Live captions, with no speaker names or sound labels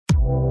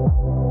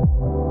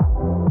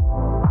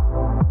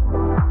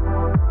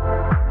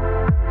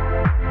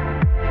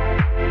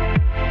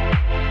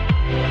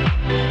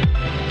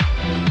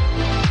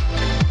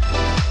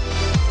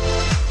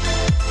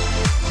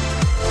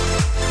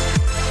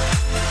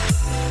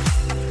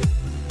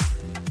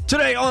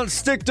Today on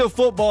Stick to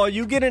Football,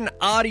 you get an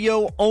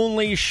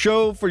audio-only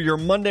show for your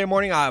Monday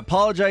morning. I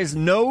apologize,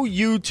 no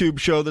YouTube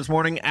show this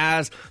morning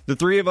as the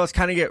three of us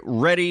kind of get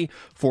ready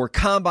for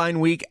Combine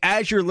Week.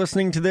 As you're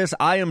listening to this,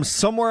 I am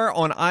somewhere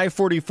on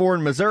I-44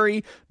 in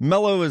Missouri.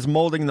 Mello is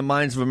molding the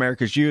minds of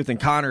America's youth, and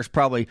Connor's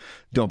probably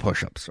doing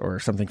push-ups or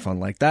something fun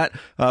like that.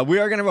 We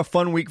are going to have a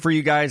fun week for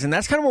you guys, and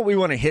that's kind of what we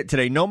want to hit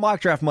today. No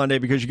Mock Draft Monday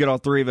because you get all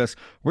three of us.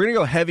 We're going to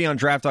go heavy on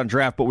draft,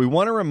 but we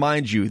want to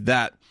remind you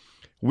that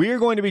we are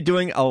going to be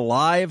doing a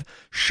live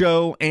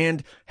show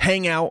and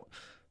hangout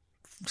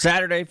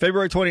Saturday,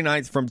 February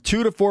 29th from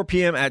 2 to 4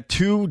 p.m. at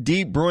 2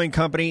 Deep Brewing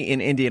Company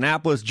in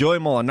Indianapolis. Joey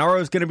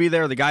Molinaro is going to be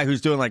there, the guy who's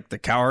doing like the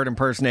cowherd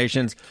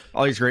impersonations,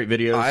 all these great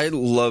videos. I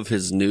love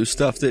his new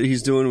stuff that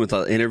he's doing with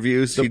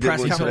interviews. The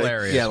press He's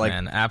hilarious, yeah,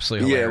 man.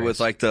 Absolutely hilarious. Yeah, with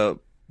like the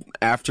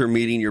after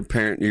meeting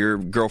your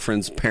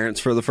girlfriend's parents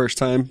for the first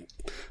time.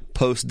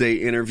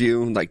 Post-date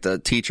interview, like the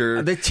teacher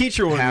one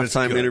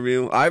halftime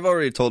interview. I've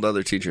already told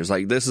other teachers,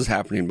 like, this is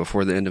happening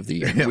before the end of the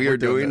year. Yeah, we are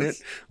doing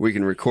it. We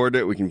can record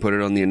it. We can put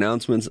it on the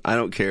announcements. I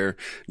don't care.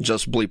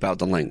 Just bleep out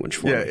the language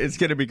for me. Yeah, it's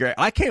going to be great.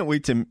 I can't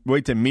wait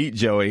to meet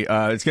Joey.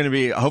 It's going to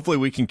be, hopefully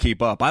we can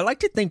keep up. I like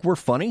to think we're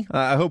funny.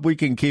 I hope we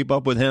can keep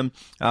up with him.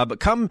 But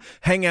come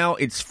hang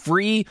out. It's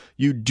free.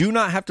 You do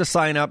not have to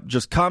sign up.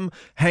 Just come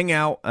hang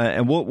out,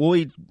 and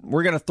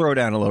we're going to throw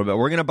down a little bit.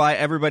 We're going to buy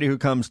everybody who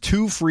comes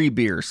 2 free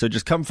beers. So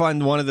just come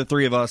find one of the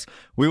three of us.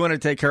 We want to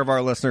take care of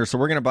our listeners, so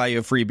we're going to buy you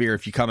a free beer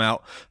if you come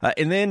out.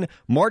 And then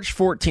March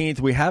 14th,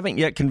 we haven't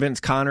yet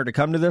convinced Connor to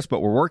come to this, but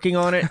we're working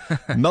on it.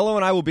 Mello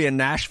and I will be in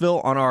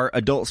Nashville on our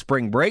adult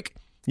spring break.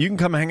 You can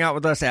come hang out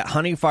with us at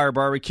Honey Fire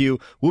Barbecue.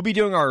 We'll be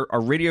doing our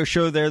radio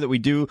show there that we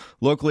do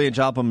locally in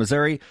Joplin,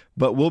 Missouri,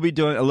 but we'll be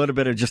doing a little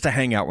bit of just a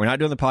hangout. We're not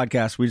doing the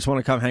podcast. We just want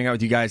to come hang out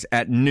with you guys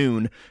at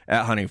noon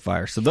at Honey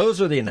Fire. So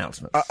those are the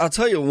announcements. I'll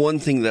tell you one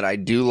thing that I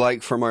do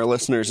like from our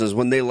listeners is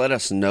when they let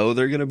us know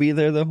they're going to be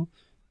there, though.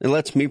 It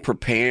lets me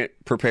prepare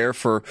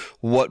for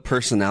what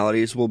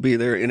personalities will be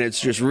there, and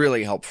it's just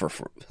really helpful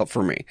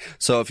for me.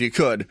 So if you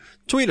could,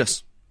 tweet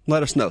us.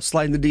 Let us know.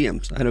 Slide in the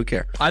DMs. I don't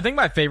care. I think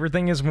my favorite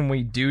thing is when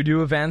we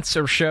do events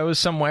or shows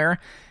somewhere,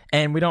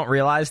 and we don't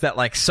realize that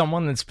like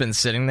someone that's been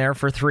sitting there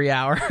for 3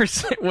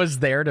 hours was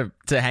there to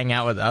hang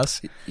out with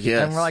us.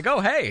 Yes. And we're like, oh,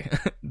 hey,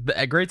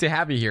 great to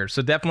have you here.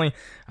 So definitely,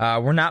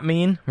 we're not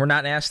mean, we're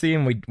not nasty,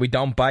 and we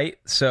don't bite.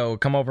 So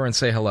come over and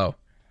say hello.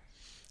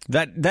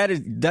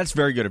 That's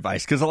very good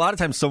advice, because a lot of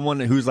times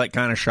someone who's like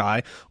kind of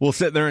shy will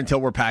sit there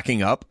until we're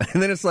packing up,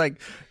 and then it's like,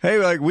 hey,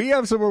 like we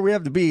have somewhere we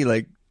have to be,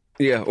 like.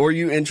 Yeah, or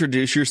you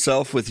introduce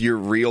yourself with your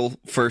real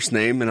first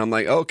name, and I'm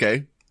like,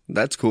 okay,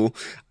 that's cool.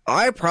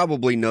 I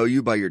probably know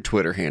you by your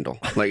Twitter handle.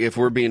 Like, if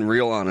we're being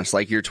real honest,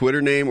 like your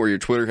Twitter name or your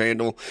Twitter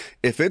handle,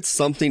 if it's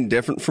something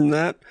different from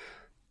that,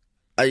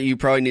 you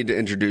probably need to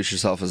introduce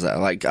yourself as that.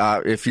 Like,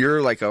 if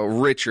you're like a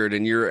Richard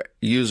and your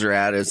user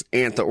ad is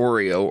Ant the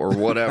Oreo or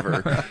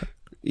whatever,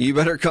 you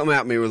better come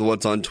at me with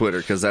what's on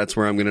Twitter, because that's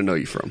where I'm going to know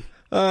you from.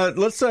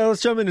 Let's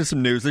jump into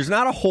some news. There's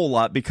not a whole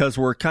lot because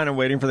we're kind of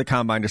waiting for the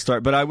combine to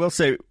start, but I will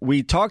say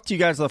we talked to you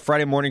guys on the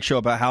Friday morning show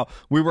about how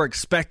we were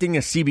expecting a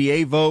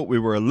CBA vote. We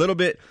were a little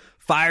bit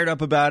fired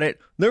up about it.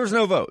 There was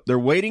no vote. They're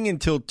waiting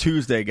until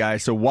Tuesday,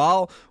 guys. So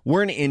while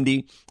we're in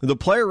Indy, the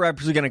player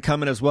reps are going to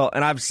come in as well.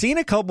 And I've seen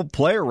a couple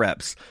player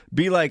reps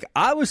be like,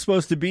 I was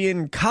supposed to be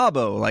in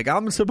Cabo. Like,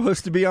 I'm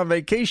supposed to be on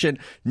vacation.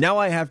 Now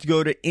I have to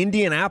go to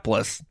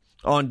Indianapolis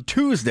on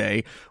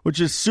Tuesday,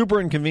 which is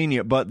super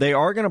inconvenient, but they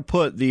are going to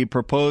put the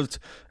proposed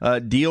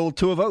deal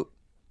to a vote.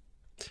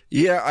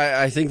 Yeah,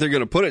 I think they're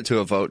going to put it to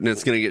a vote, and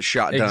it's going to get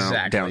shot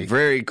down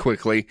very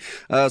quickly.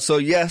 So,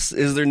 yes,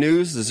 is there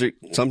news? Is there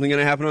something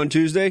going to happen on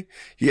Tuesday?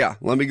 Yeah,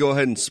 let me go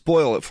ahead and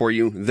spoil it for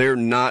you. They're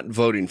not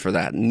voting for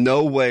that.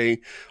 No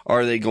way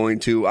are they going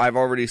to. I've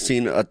already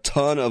seen a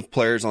ton of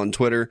players on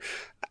Twitter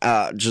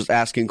just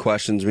asking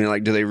questions, being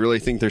like, do they really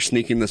think they're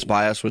sneaking this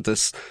by us with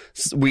this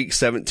week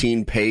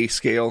 17 pay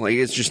scale? Like,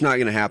 it's just not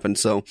going to happen.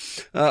 So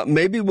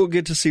maybe we'll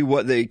get to see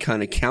what they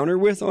kind of counter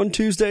with on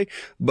Tuesday,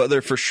 but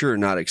they're for sure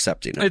not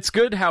accepting it. It's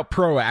good how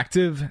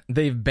proactive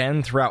they've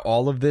been throughout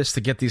all of this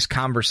to get these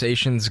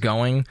conversations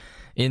going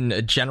in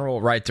a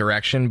general right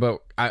direction.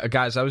 But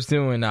guys, I was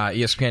doing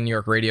ESPN New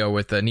York Radio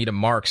with Anita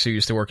Marks, who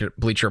used to work at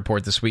Bleacher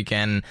Report this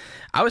weekend.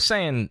 I was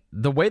saying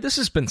the way this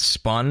has been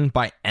spun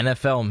by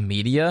NFL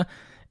media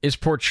is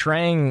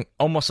portraying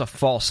almost a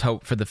false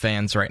hope for the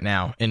fans right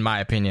now, in my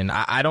opinion.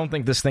 I don't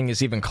think this thing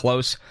is even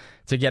close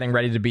to getting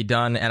ready to be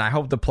done, and I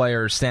hope the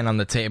players stand on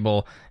the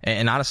table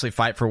and honestly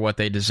fight for what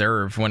they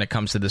deserve when it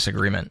comes to this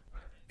agreement.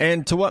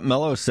 And to what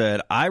Mello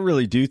said, I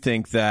really do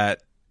think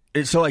that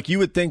so, like, you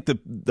would think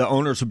the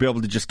owners would be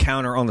able to just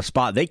counter on the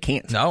spot. They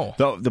can't. No.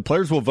 The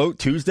players will vote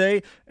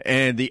Tuesday,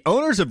 and the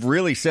owners have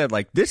really said,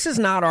 like, this is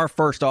not our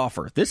first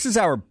offer. This is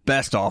our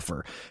best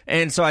offer.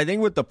 And so I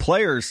think with the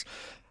players,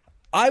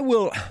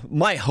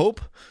 my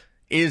hope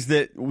is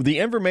that the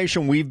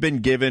information we've been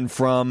given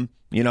from,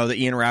 the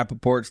Ian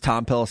Rappaports,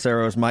 Tom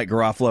Pelisseros, Mike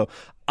Garofalo,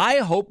 I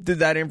hope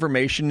that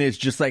information is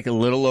just like a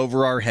little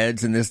over our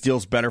heads and this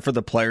deal's better for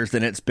the players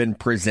than it's been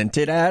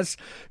presented as.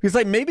 Because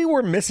like maybe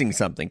we're missing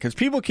something because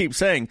people keep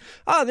saying,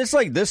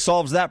 this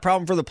solves that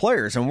problem for the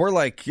players. And we're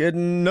like,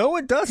 no,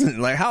 it doesn't.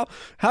 Like how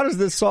does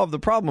this solve the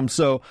problem?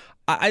 So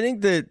I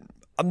think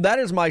that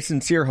is my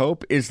sincere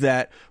hope, is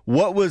that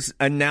what was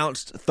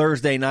announced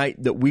Thursday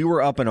night that we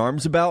were up in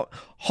arms about,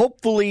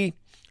 hopefully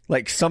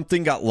like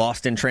something got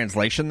lost in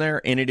translation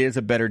there, and it is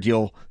a better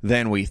deal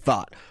than we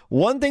thought.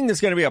 One thing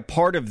that's going to be a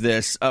part of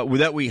this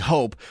that we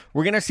hope,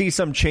 we're going to see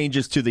some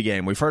changes to the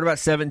game. We've heard about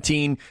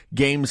 17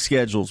 game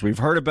schedules. We've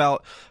heard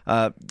about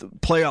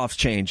playoffs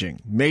changing,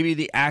 maybe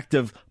the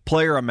active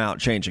player amount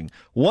changing.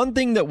 One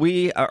thing that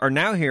we are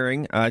now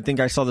hearing, I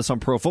think I saw this on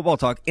Pro Football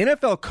Talk,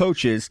 NFL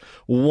coaches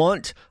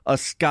want a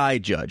sky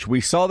judge.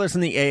 We saw this in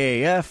the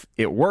AAF.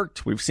 It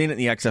worked. We've seen it in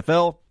the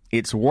XFL.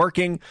 It's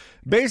working.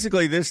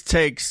 Basically, this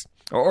takes...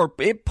 or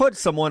it puts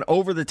someone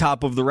over the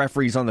top of the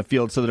referees on the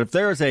field so that if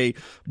there's a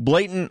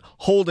blatant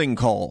holding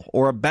call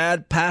or a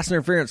bad pass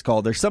interference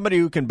call, there's somebody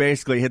who can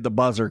basically hit the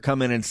buzzer,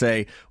 come in and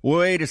say,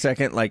 wait a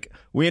second, like,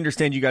 we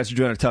understand you guys are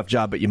doing a tough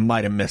job, but you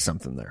might have missed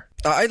something there.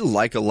 I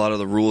like a lot of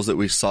the rules that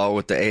we saw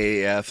with the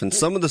AAF and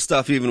some of the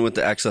stuff even with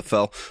the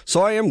XFL.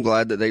 So I am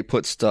glad that they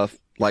put stuff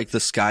like the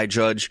Sky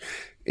Judge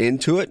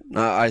into it.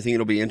 I think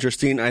it'll be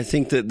interesting. I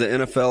think that the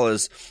NFL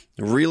is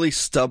really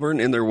stubborn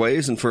in their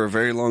ways, and for a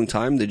very long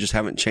time they just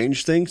haven't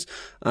changed things.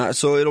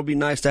 So it'll be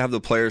nice to have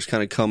the players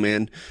kind of come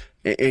in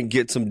and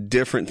get some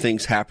different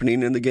things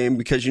happening in the game,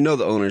 because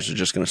the owners are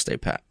just going to stay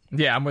pat.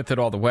 Yeah, I'm with it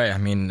all the way. I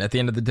mean, at the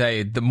end of the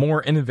day, the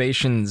more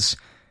innovations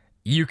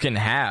you can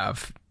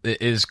have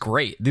is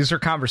great. These are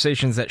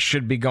conversations that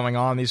should be going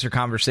on. These are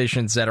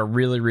conversations that are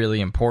really,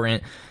 really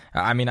important.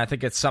 I mean, I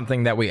think it's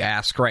something that we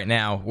ask right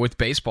now with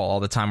baseball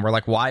all the time. We're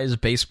like, why is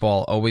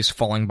baseball always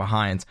falling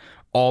behind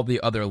all the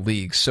other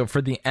leagues? So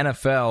for the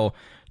NFL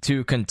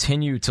to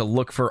continue to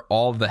look for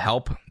all the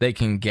help they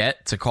can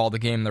get to call the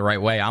game the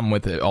right way, I'm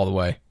with it all the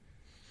way.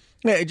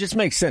 Yeah, it just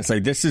makes sense.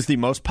 Like, this is the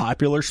most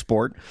popular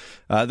sport.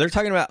 They're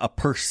talking about a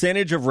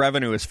percentage of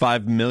revenue is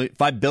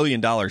 $5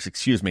 billion,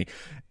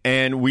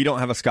 and we don't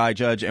have a sky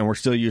judge, and we're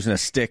still using a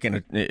stick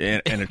and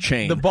a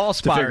chain. The ball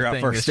spotter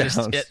thing is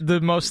just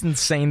the most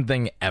insane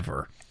thing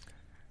ever.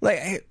 Like,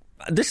 hey,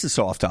 this is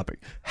so off topic.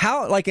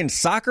 How, like in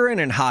soccer and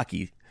in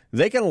hockey,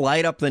 they can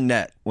light up the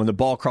net when the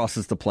ball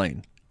crosses the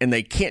plane, and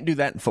they can't do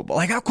that in football.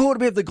 Like, how cool would it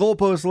be if the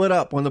goalpost lit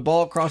up when the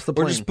ball crossed the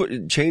plane? Or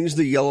just change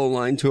the yellow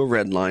line to a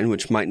red line,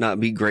 which might not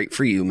be great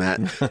for you,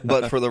 Matt,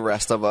 but for the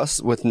rest of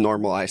us with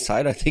normal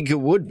eyesight, I think it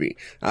would be.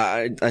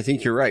 I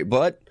think you're right.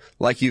 But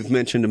like you've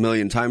mentioned a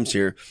million times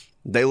here,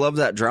 they love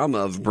that drama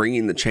of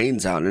bringing the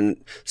chains out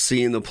and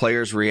seeing the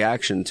players'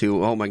 reaction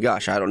to, oh my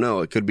gosh, I don't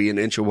know, it could be an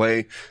inch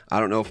away. I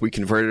don't know if we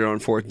convert it on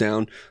fourth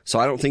down. So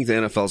I don't think the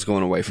NFL's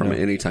going away from it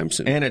anytime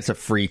soon. And it's a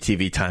free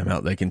TV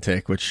timeout they can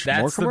take, which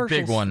that's more the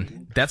big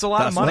one. That's a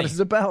lot of money. That's what it's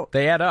about.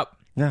 They add up.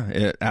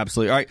 Yeah,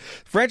 absolutely. All right.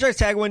 Franchise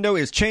tag window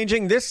is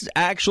changing. This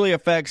actually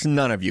affects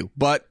none of you,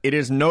 but it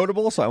is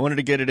notable, so I wanted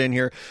to get it in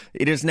here.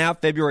 It is now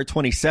February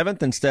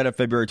 27th instead of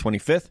February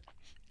 25th.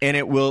 And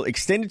it will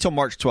extend until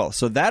March 12th.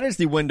 So that is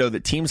the window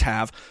that teams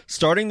have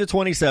starting the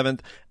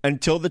 27th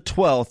until the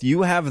 12th.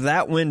 You have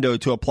that window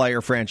to apply your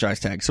franchise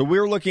tag. So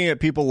we're looking at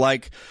people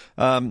like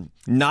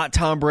not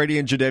Tom Brady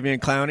and Jadeveon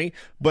Clowney,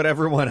 but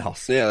everyone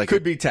else. Yeah, like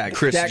could be tagged.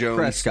 Chris Dak Jones.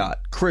 Prescott,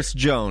 Chris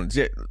Jones,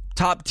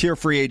 top tier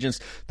free agents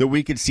that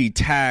we could see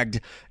tagged.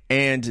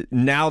 And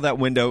now that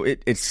window,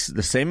 it's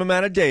the same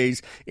amount of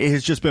days. It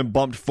has just been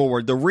bumped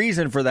forward. The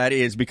reason for that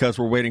is because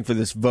we're waiting for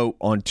this vote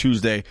on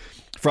Tuesday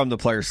from the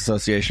Players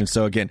Association.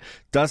 So again,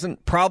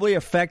 doesn't probably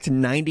affect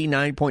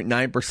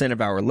 99.9%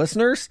 of our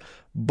listeners,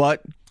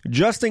 but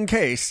just in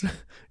case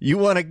you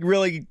want to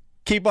really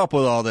keep up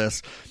with all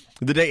this,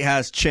 the date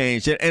has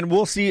changed. And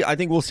we'll see, I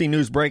think we'll see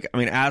news break. I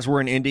mean, as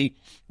we're in Indy,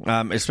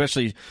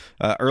 especially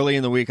early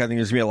in the week, I think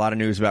there's going to be a lot of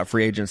news about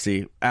free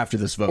agency after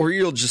this vote. Or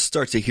you'll just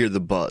start to hear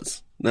the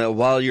buzz. Now,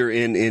 while you're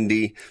in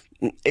Indy,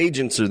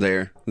 agents are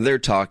there. They're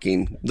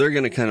talking. They're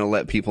going to kind of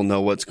let people know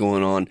what's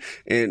going on,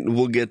 and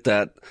we'll get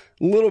that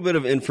little bit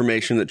of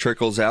information that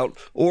trickles out.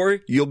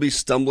 Or you'll be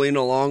stumbling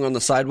along on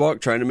the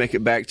sidewalk trying to make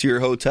it back to your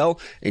hotel,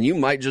 and you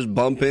might just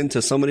bump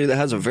into somebody that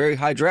has a very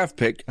high draft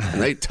pick,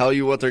 and they tell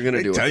you what they're going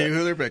to do. Tell you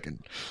who they're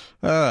picking.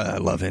 I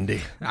love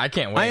Indy. I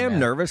can't wait. I am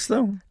nervous,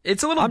 though.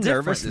 It's a little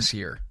different this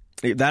year.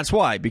 That's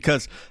why,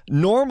 because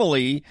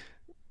normally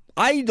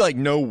I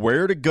know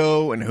where to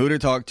go and who to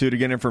talk to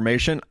get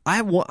information.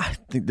 I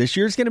think this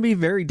year's going to be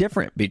very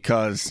different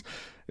because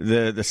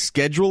the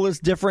schedule is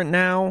different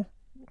now.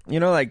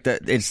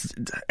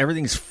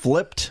 Everything's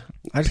flipped.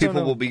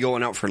 People will be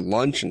going out for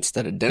lunch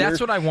instead of dinner. That's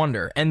what I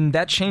wonder, and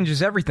that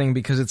changes everything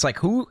because it's like,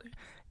 who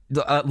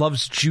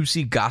loves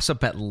juicy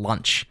gossip at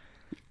lunch?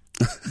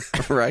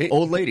 Right?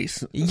 Old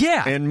ladies.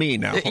 Yeah. And me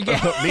now.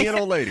 Yeah. Me and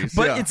old ladies.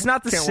 But it's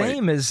not the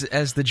same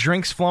as the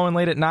drinks flowing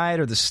late at night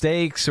or the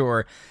steaks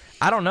or...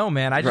 I don't know,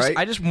 man.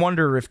 I just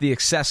wonder if the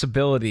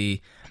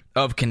accessibility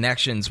of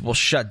connections will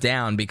shut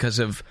down because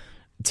of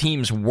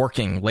teams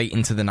working late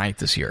into the night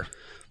this year.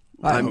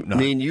 I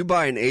mean, you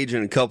buy an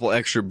agent a couple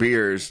extra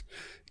beers,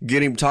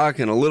 get him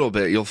talking a little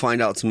bit, you'll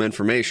find out some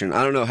information.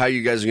 I don't know how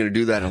you guys are going to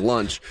do that at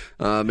lunch.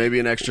 Maybe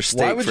an extra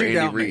steak for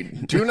Andy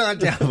Reid. Do not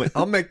doubt me.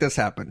 I'll make this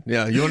happen.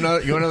 Yeah, you want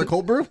another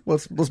cold brew?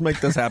 Let's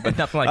make this happen.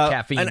 Nothing like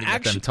caffeine to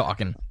get them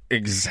talking.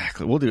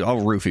 Exactly.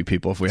 I'll roofie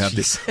people if we have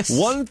to.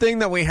 One thing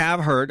that we have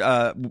heard,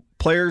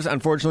 players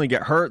unfortunately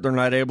get hurt. They're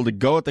not able to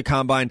go at the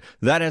combine.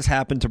 That has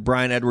happened to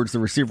Bryan Edwards, the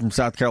receiver from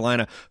South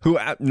Carolina, who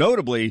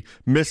notably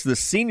missed the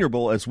Senior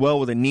Bowl as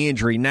well with a knee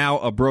injury. Now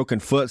a broken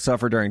foot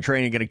suffered during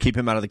training, going to keep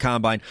him out of the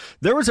combine.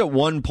 There was at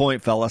one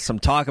point, fellas, some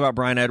talk about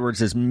Bryan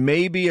Edwards as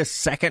maybe a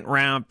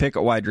second-round pick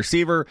at wide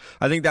receiver.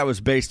 I think that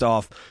was based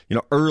off,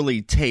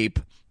 early tape.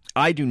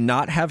 I do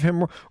not have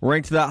him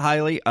ranked that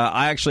highly.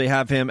 I actually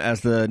have him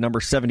as the number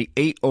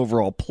 78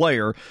 overall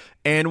player.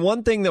 And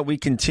one thing that we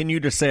continue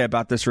to say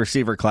about this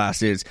receiver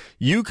class is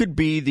you could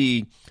be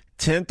the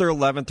 10th or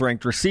 11th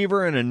ranked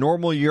receiver. In a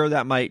normal year,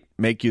 that might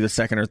make you the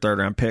second or third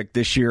round pick.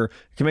 This year,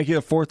 it can make you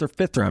the fourth or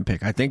fifth round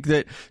pick. I think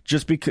that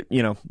just because,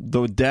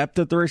 the depth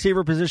at the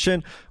receiver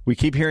position, we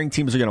keep hearing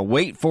teams are going to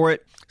wait for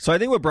it. So I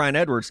think with Bryan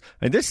Edwards,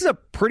 this is a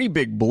pretty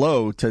big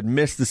blow to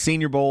miss the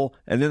Senior Bowl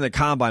and then the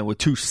combine with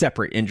two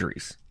separate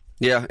injuries.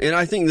 Yeah, and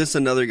I think this is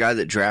another guy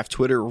that Draft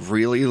Twitter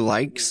really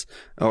likes,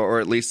 or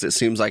at least it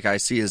seems like I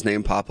see his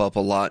name pop up a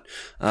lot.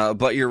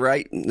 But you're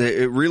right,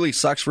 it really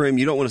sucks for him.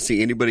 You don't want to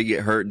see anybody get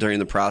hurt during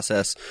the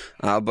process.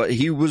 But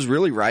he was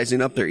really rising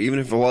up there, even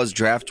if it was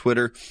Draft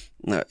Twitter.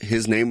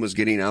 His name was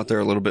getting out there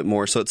a little bit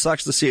more. So it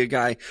sucks to see a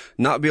guy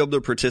not be able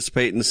to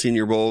participate in the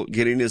Senior Bowl,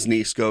 getting his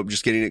knee scoped,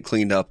 just getting it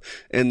cleaned up,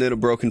 and then a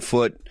broken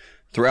foot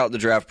throughout the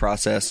draft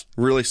process.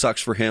 Really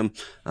sucks for him.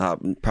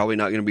 Probably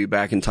not going to be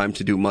back in time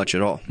to do much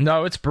at all.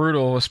 No, it's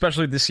brutal,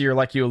 especially this year,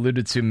 like you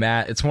alluded to,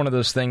 Matt. It's one of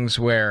those things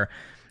where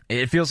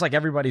it feels like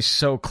everybody's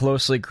so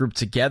closely grouped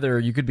together.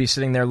 You could be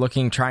sitting there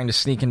trying to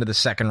sneak into the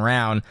second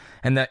round,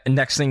 and the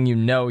next thing you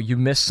know, you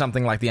miss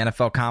something like the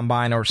NFL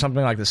Combine or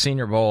something like the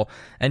Senior Bowl,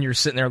 and you're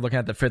sitting there looking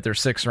at the fifth or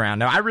sixth round.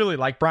 Now, I really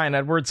like Bryan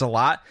Edwards a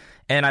lot.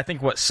 And I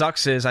think what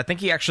sucks is I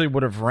think he actually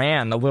would have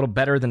ran a little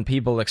better than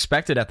people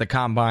expected at the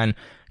combine,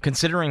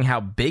 considering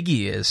how big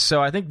he is.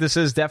 So I think this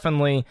is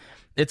definitely,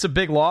 it's a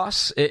big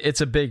loss.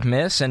 It's a big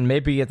miss. And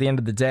maybe at the end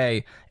of the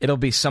day, it'll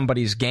be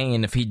somebody's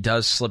gain if he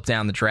does slip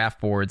down the draft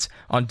boards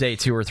on day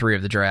 2 or 3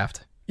 of the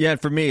draft. Yeah,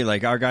 for me,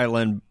 like our guy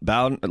Lynn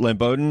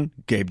Bowden,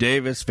 Gabe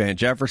Davis, Van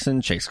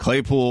Jefferson, Chase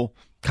Claypool,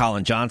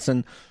 Colin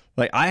Johnson.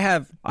 Like I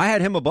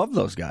had him above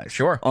those guys.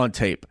 Sure. On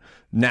tape.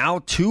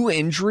 Now 2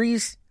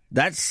 injuries.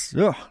 That's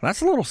a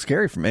little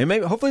scary for me.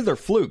 Maybe hopefully they're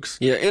flukes.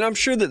 Yeah, and I'm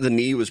sure that the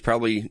knee was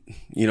probably,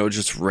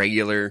 just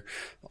regular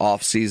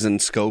off-season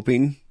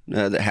scoping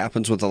that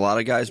happens with a lot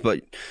of guys,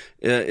 but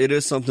it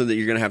is something that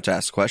you're going to have to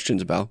ask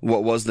questions about.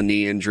 What was the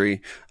knee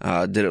injury?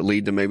 Did it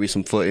lead to maybe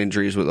some foot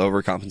injuries with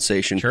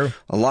overcompensation? Sure.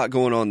 A lot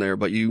going on there,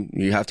 but you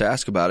have to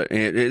ask about it.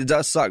 And it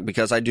does suck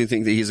because I do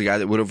think that he's a guy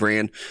that would have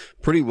ran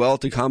pretty well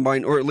at the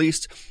combine, or at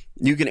least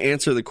you can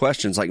answer the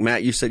questions. Like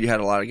Matt, you said you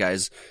had a lot of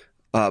guys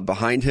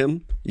behind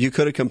him. You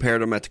could have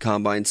compared him at the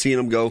combine, seeing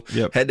him go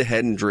head to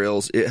head in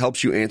drills. It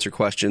helps you answer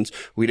questions.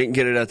 We didn't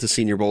get it at the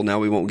Senior Bowl. Now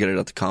we won't get it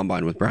at the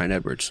combine with Bryan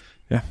Edwards.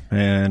 Yeah,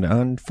 and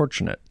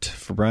unfortunate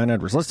for Bryan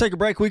Edwards. Let's take a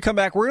break. We come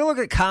back. We're going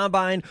to look at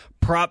combine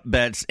prop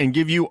bets and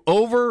give you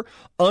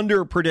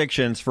over-under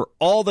predictions for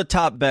all the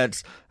top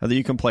bets that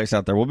you can place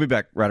out there. We'll be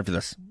back right after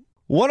this.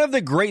 One of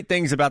the great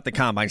things about the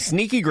combine,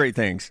 sneaky great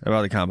things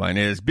about the combine,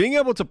 is being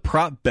able to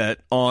prop bet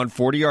on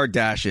 40-yard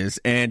dashes.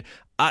 And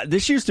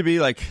this used to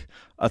be like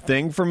a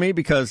thing for me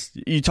because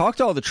you talk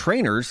to all the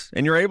trainers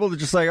and you're able to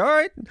just like, all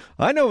right,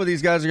 I know what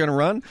these guys are going to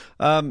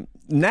run.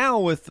 Now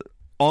with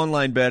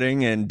online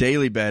betting and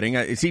daily betting,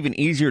 it's even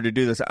easier to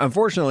do this.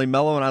 Unfortunately,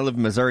 Mello and I live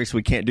in Missouri, so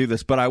we can't do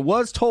this. But I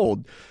was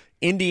told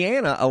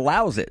Indiana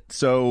allows it.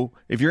 So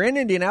if you're in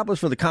Indianapolis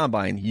for the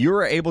combine,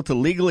 you're able to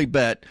legally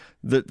bet.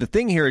 The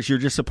thing here is you're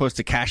just supposed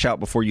to cash out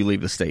before you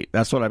leave the state.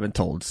 That's what I've been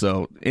told.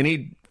 So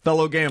any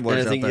fellow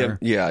gamblers out there.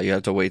 You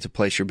have to wait to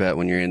place your bet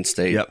when you're in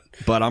state. Yep,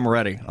 but I'm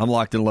ready. I'm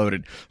locked and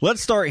loaded.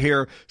 Let's start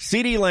here.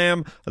 CeeDee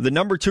Lamb, the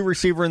number 2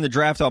 receiver in the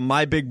draft on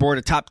my big board,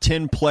 a top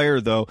 10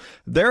 player, though.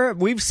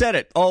 We've said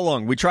it all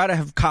along. We try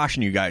to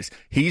caution you guys.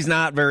 He's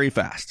not very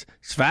fast.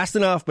 He's fast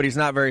enough, but he's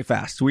not very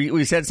fast.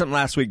 We said something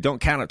last week.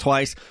 Don't count it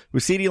twice.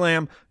 With CeeDee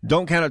Lamb,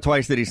 don't count it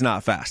twice that he's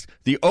not fast.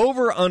 The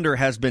over-under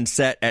has been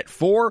set at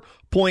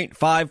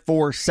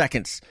 4.54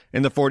 seconds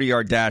in the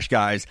 40-yard dash,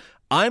 guys.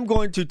 I'm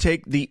going to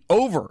take the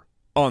over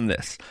on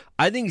this.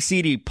 I think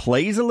CeeDee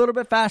plays a little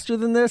bit faster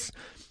than this.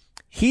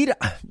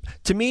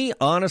 To me,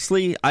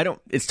 honestly,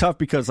 it's tough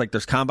because like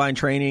there's combine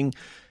training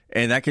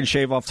and that can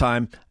shave off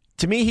time.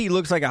 To me, he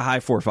looks like a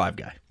high 4.5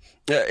 guy.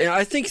 Yeah,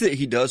 I think that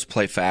he does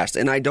play fast,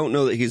 and I don't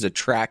know that he's a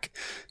track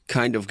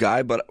kind of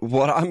guy, but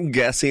what I'm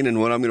guessing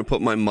and what I'm going to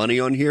put my money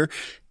on here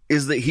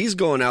is that he's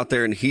going out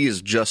there and he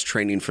is just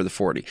training for the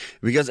 40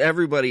 because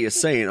everybody is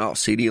saying, oh,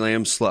 CeeDee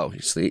Lamb's slow.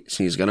 He's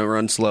going to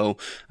run slow.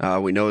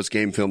 We know his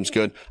game film's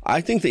good.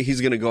 I think that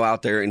he's going to go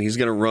out there and he's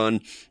going to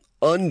run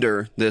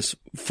under this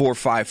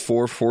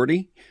 4.54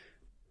 40.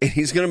 and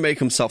he's going to make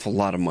himself a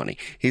lot of money.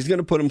 He's going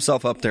to put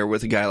himself up there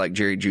with a guy like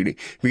Jerry Jeudy,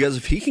 because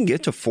if he can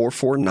get to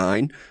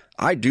 4.49,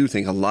 I do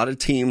think a lot of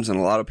teams and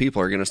a lot of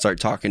people are going to start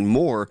talking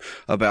more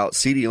about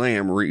CeeDee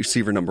Lamb,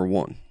 receiver number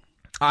 1.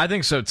 I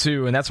think so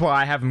too, and that's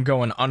why I have him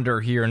going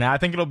under here. Now I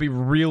think it'll be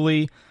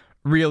really,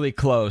 really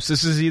close.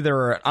 This is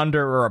either an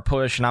under or a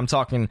push, and I'm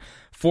talking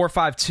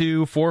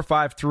 4.52,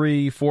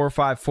 4.53,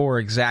 4.54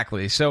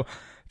 exactly. So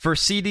for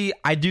CD,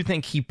 I do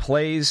think he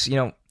plays,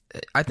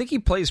 I think he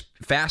plays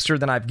faster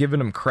than I've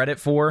given him credit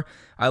for.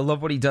 I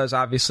love what he does,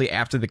 obviously,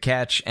 after the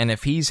catch, and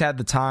if he's had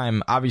the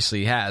time,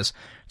 obviously he has,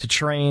 to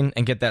train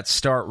and get that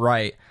start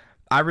right,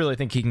 I really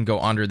think he can go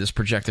under this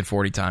projected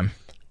 40 time.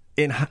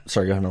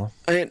 Sorry, go ahead, Noah.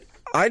 And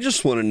I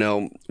just want to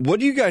know, what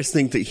do you guys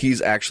think that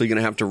he's actually going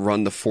to have to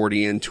run the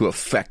 40 in to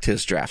affect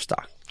his draft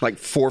stock? Like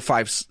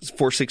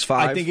 4.65?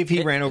 I think if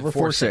he ran over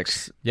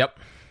 4.6. Yep.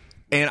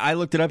 And I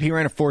looked it up. He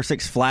ran a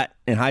 4.6 flat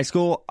in high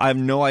school. I have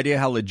no idea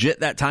how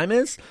legit that time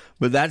is,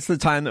 but that's the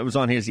time that was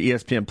on his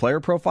ESPN player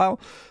profile.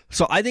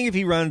 So I think if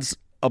he runs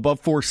above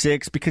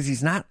 4.6, because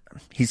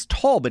he's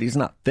tall, but he's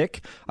not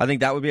thick, I think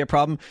that would be a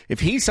problem.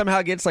 If he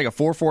somehow gets like a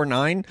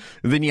 4.49,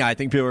 then yeah, I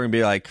think people are going to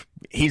be like,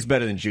 he's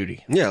better than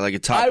Jeudy. Yeah, like a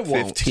top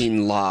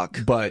 15 lock.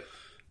 But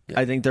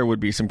I think there would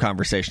be some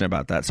conversation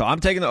about that. So I'm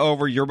taking the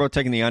over. You're both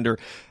taking the under.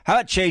 How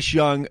about Chase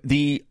Young,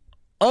 the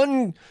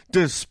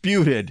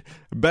undisputed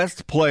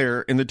best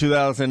player in the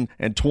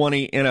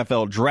 2020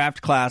 NFL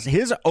draft class?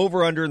 His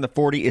over-under in the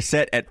 40 is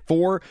set at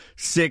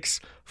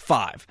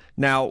 4.65.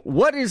 Now,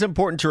 what is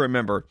important to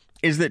remember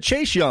is that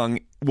Chase Young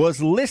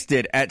was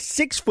listed at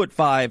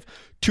 6'5",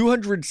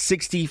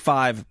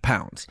 265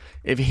 pounds.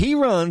 If he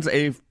runs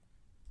a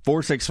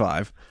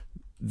 4.65,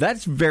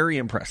 that's very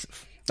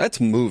impressive. That's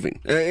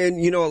moving.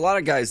 And, a lot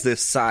of guys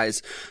this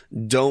size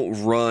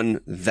don't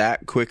run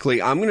that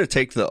quickly. I'm going to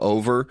take the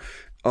over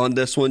on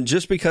this one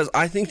just because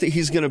I think that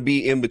he's going to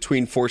be in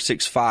between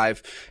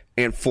 4.65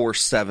 and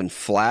 4.7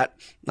 flat.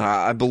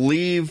 I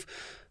believe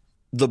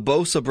the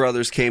Bosa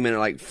brothers came in at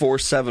like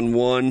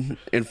 4.71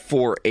 and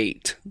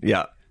 4.8.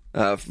 Yeah.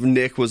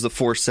 Nick was the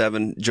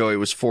 4.7. Joey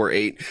was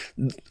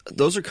 4.8.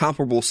 Those are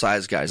comparable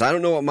size guys. I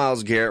don't know what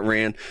Myles Garrett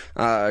ran.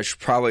 I should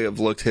probably have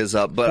looked his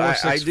up, but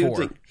I do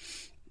think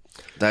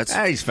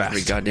he's fast.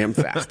 Pretty goddamn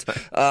fast.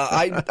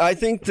 I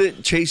think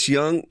that Chase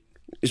Young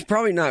is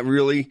probably not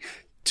really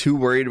too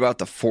worried about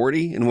the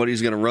 40 and what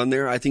he's going to run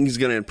there. I think he's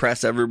going to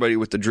impress everybody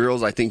with the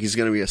drills. I think he's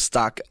going to be a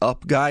stock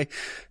up guy,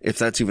 if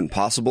that's even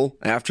possible,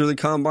 after the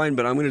combine,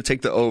 but I'm going to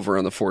take the over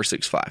on the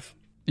 4.65.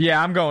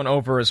 Yeah, I'm going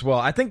over as well.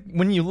 I think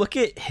when you look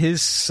at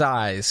his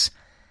size,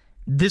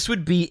 this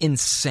would be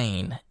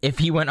insane if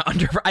he went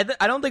under. I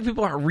don't think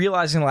people are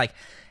realizing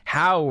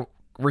how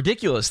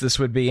ridiculous this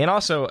would be. And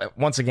also,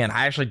 once again,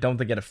 I actually don't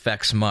think it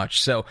affects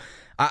much. So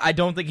I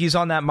don't think he's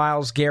on that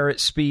Myles Garrett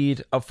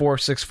speed of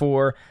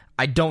 4.64.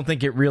 I don't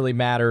think it really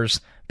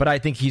matters, but I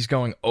think he's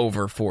going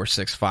over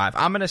 4.65.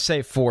 I'm going to say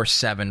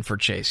 4.7 for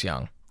Chase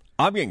Young.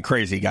 I'm getting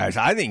crazy, guys.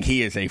 I think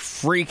he is a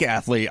freak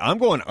athlete. I'm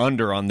going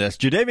under on this.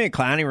 Jadeveon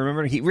Clowney,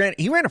 remember, he ran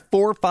a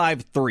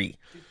 4.53.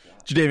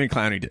 Jadeveon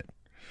Clowney did.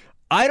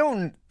 I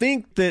don't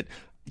think that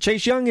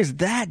Chase Young is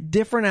that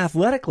different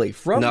athletically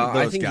from those guys.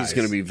 No, I think he's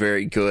going to be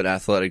very good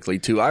athletically,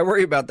 too. I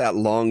worry about that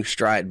long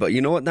stride, but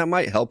you know what? That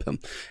might help him.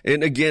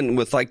 And again,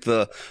 with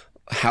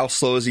how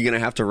slow is he going to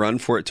have to run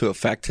for it to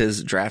affect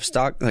his draft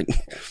stock?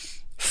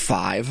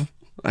 5.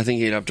 I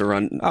think he'd have to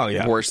run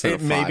worse than a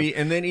 5. Maybe,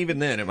 and then even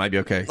then, it might be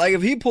okay.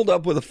 If he pulled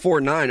up with a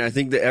 4.9, I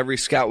think that every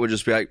scout would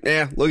just be like,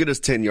 look at his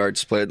 10-yard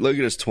split. Look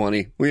at his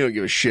 20. We don't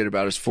give a shit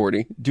about his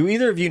 40. Do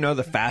either of you know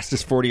the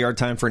fastest 40-yard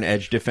time for an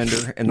edge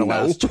defender in the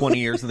last 20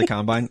 years of the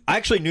Combine? I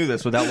actually knew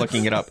this without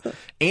looking it up.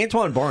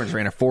 Antoine Barnes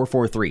ran a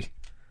 4.43.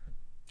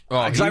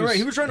 Oh,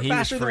 he was running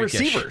faster than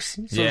receivers.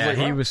 So yeah,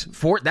 he was.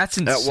 That's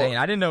insane.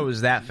 I didn't know it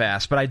was that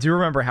fast, but I do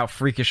remember how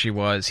freakish he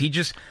was.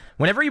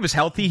 Whenever he was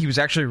healthy, he was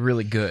actually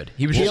really good.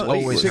 He was just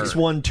always 6'1",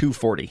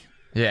 240.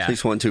 Yeah. 6'1",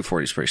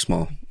 240 is pretty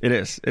small. It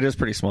is. It is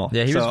pretty small.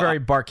 Yeah, he was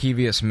very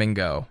Barkevious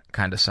Mingo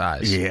kind of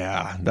size.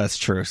 Yeah, that's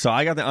true. So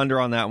I got the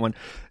under on that one.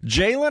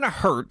 Jalen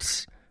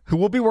Hurts, who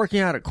will be working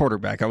out at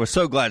quarterback. I was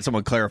so glad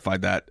someone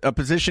clarified that. A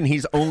position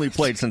he's only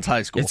played since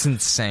high school. It's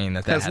insane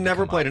that has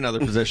never played another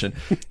position.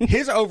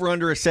 His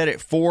over-under is set at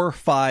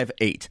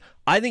 4.58.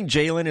 I think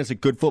Jalen is a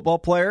good football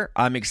player.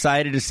 I'm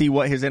excited to see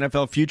what his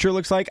NFL future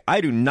looks like. I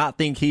do not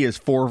think he is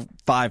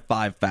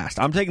 4.55 fast.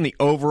 I'm taking the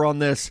over on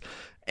this,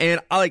 and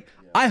I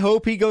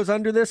hope he goes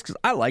under this because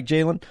I like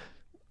Jalen.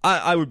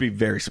 I would be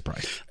very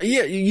surprised.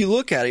 Yeah, you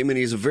look at him, and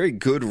he's a very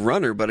good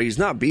runner, but he's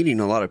not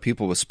beating a lot of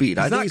people with speed.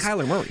 He's not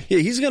Kyler Murray. Yeah,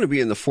 he's going to be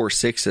in the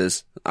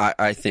 4.6s,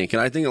 I think.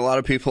 And I think a lot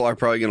of people are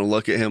probably going to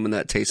look at him in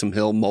that Taysom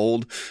Hill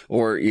mold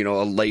or,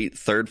 a late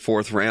 3rd,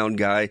 4th round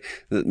guy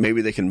that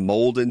maybe they can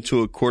mold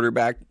into a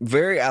quarterback.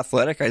 Very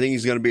athletic. I think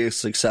he's going to be a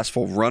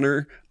successful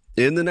runner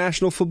in the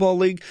National Football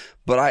League,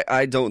 but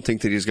I don't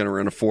think that he's going to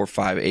run a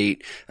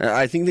 4.58.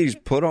 I think that he's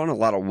put on a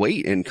lot of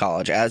weight in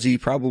college, as he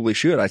probably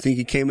should. I think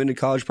he came into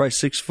college probably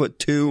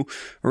 6'2",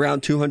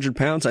 around 200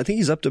 pounds. I think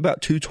he's up to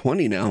about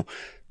 220 now.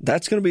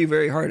 That's going to be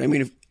very hard. I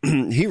mean,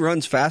 he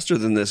runs faster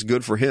than this.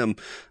 Good for him.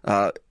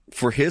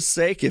 For his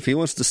sake, if he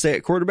wants to stay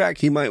at quarterback,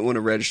 he might want to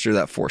register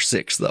that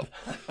 4.6 though.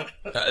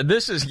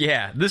 This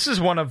is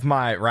one of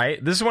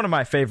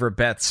my favorite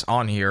bets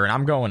on here, and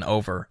I'm going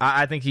over.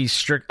 I think he's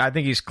strict. I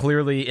think he's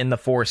clearly in the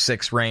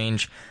 4.6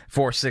 range,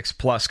 4.6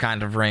 plus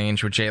kind of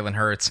range with Jalen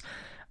Hurts.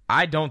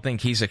 I don't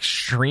think he's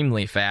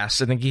extremely fast.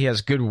 I think he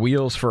has good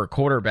wheels for a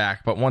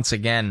quarterback, but once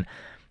again,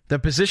 the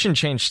position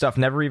change stuff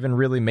never even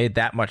really made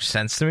that much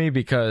sense to me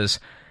because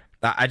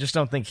I just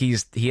don't think he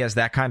has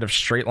that kind of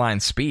straight line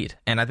speed.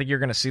 And I think you're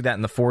going to see that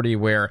in the 40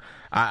 where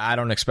I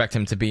don't expect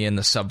him to be in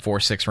the sub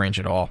 4.6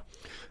 range at all.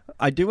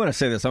 I do want to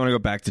say this. I want to go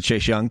back to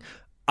Chase Young.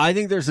 I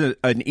think there's an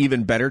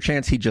even better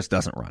chance he just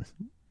doesn't run.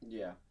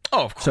 Yeah.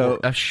 Oh, of course.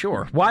 So,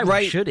 sure.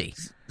 Why should he?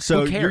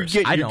 So you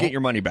get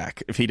your money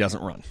back if he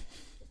doesn't run.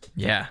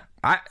 Yeah.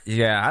 I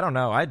don't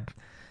know.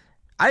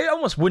 I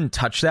almost wouldn't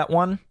touch that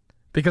one.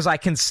 Because I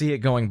can see it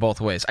going both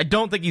ways. I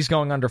don't think he's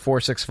going under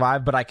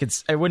 4.65, but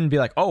I wouldn't be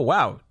like, oh,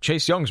 wow,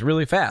 Chase Young's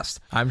really fast.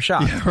 I'm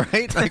shocked. Yeah,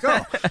 right? Like,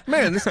 oh,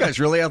 man, this guy's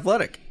really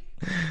athletic.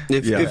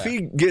 If he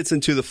gets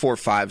into the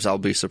 4.5s, I'll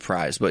be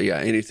surprised. But, yeah,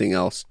 anything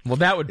else. Well,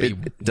 that would be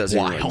doesn't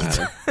wild. Really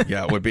matter.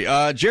 Yeah, it would be.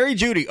 Jerry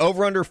Jeudy,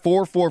 over under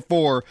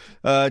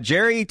 4.44.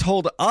 Jerry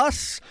told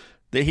us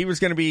that he was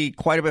going to be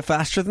quite a bit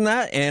faster than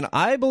that, and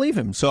I believe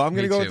him. So I'm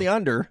going to go with the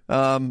under.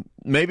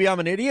 Maybe I'm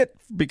an idiot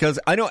because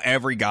I know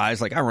every guy's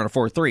like, I run a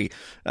 4.3.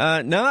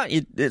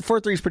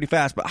 4.3 is pretty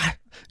fast, but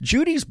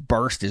Judy's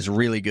burst is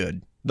really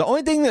good. The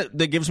only thing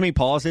that gives me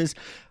pause is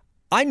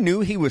I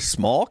knew he was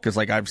small because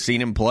like I've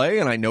seen him play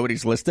and I know what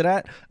he's listed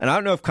at. And I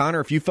don't know if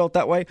Connor, if you felt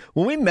that way.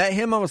 When we met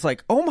him, I was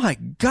like, oh my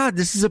God,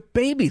 this is a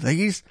baby. Like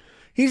he's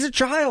a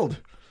child.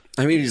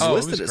 I mean, he's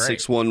listed at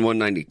 6'1",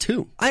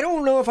 192. I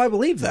don't know if I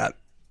believe that.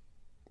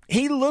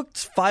 He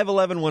looked 5'11",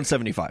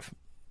 175.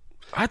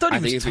 I thought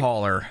he was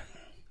taller.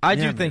 I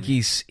think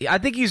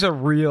he's a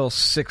real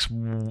 6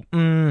 feet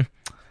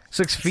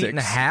and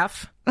a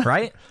half,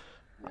 right?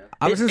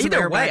 I was in some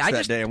Air Max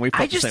that day, and we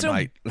felt the same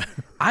height.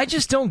 I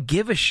just don't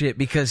give a shit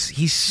because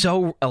he's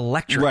so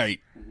electric.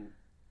 Right.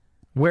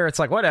 Where it's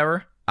like,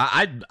 whatever.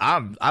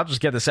 I'll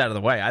just get this out of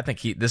the way. I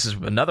think this is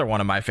another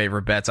one of my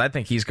favorite bets. I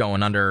think he's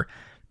going under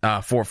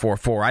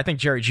 4.44. I think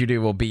Jerry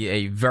Jeudy will be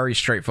a very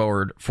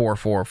straightforward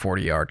 4.4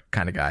 40-yard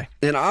kind of guy.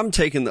 And I'm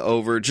taking the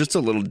over, just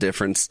a little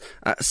difference.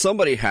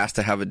 Somebody has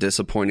to have a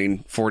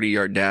disappointing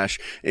 40-yard dash.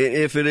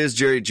 If it is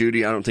Jerry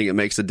Jeudy, I don't think it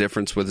makes a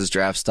difference with his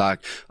draft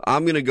stock.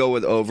 I'm going to go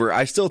with over.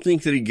 I still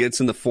think that he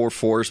gets in the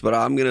 4.4s, but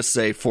I'm going to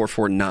say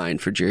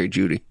 4.49 for Jerry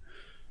Jeudy.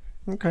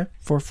 Okay,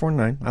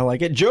 4.49. I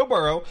like it. Joe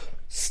Burrow,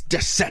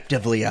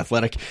 deceptively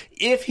athletic.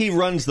 If he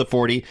runs the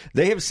 40,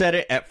 they have set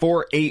it at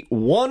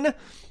 4.81.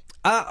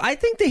 I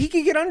think that he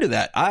could get under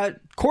that.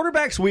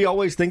 Quarterbacks, we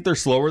always think they're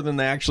slower than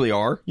they actually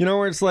are. You know,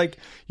 where it's like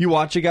you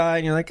watch a guy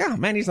and you're like, oh,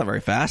 man, he's not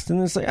very fast.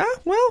 And it's like,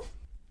 well,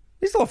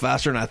 he's a little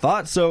faster than I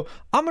thought. So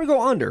I'm going to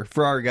go under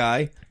for our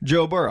guy,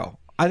 Joe Burrow.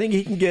 I think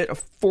he can get a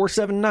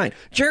 4.79.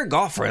 Jared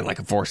Goff ran like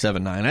a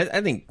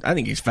 4.79. I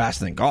think he's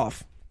faster than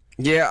Goff.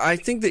 Yeah, I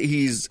think that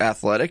he's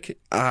athletic.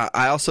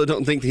 I also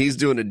don't think that he's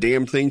doing a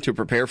damn thing to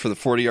prepare for the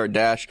 40-yard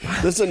dash.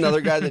 This is another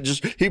guy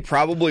that he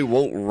probably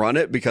won't run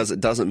it because it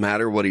doesn't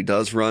matter what he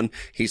does run.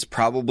 He's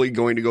probably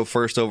going to go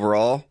first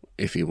overall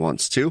if he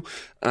wants to.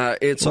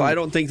 So I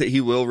don't think that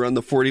he will run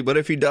the 40, but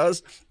if he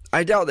does,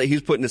 I doubt that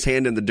he's putting his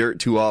hand in the dirt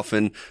too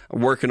often,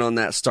 working on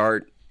that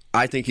start.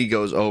 I think he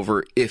goes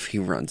over if he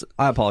runs it.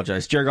 I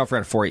apologize. Jared Goff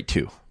ran a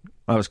 4.82.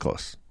 I was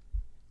close.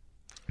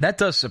 That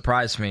does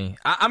surprise me.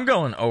 I'm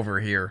going over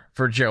here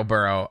for Joe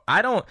Burrow.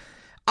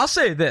 I'll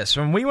say this.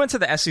 When we went to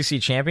the SEC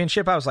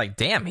championship, I was like,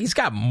 damn, he's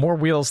got more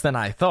wheels than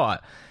I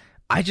thought.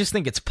 I just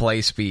think it's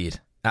play speed.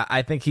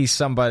 I think he's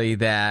somebody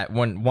that,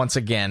 once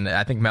again,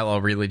 I think Melo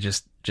really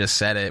just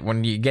said it.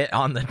 When you get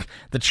on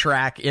the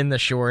track in the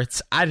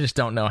shorts, I just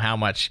don't know how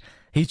much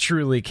he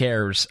truly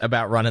cares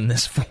about running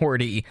this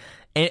 40.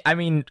 I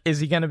mean, is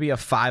he going to be a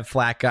 5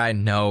 flat guy?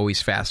 No,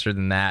 he's faster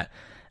than that.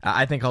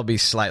 I think he'll be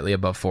slightly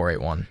above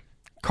 4.81.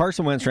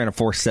 Carson Wentz ran a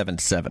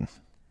 4.77.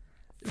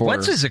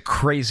 Wentz is a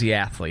crazy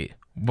athlete.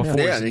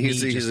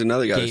 He's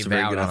another guy that's a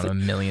very good athlete. A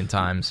million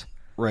times.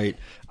 Right.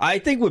 I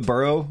think with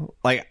Burrow,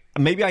 like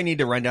maybe I need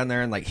to run down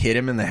there and like hit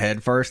him in the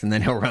head first, and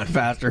then he'll run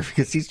faster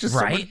because he's just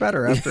so much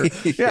better after.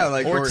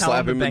 Or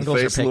slap him in the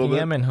face a little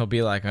bit, and he'll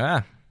be like,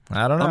 I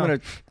don't know.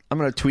 I'm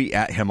gonna tweet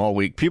at him all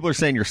week. People are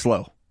saying you're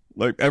slow.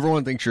 Like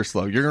everyone thinks you're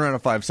slow. You're gonna run a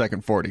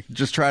 5-second 40.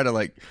 Just try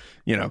to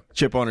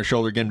chip on his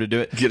shoulder, get him to do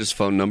it. Get his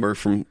phone number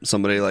from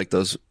somebody like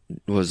those.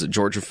 Was it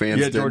Georgia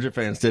fans? Yeah, Georgia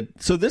fans did.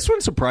 So this one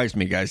surprised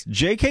me, guys.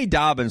 J.K.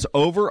 Dobbins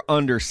over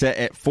under set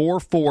at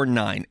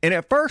 4.49. And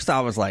at first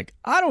I was like,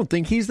 I don't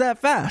think he's that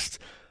fast.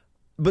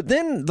 But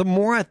then the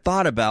more I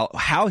thought about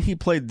how he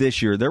played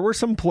this year, there were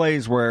some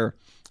plays where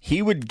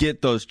he would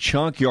get those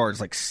chunk yards,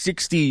 like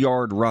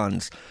 60-yard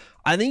runs.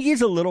 I think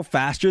he's a little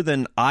faster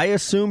than I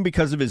assume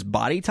because of his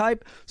body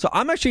type. So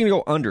I'm actually going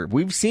to go under.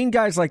 We've seen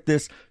guys like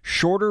this,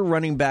 shorter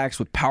running backs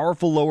with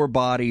powerful lower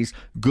bodies,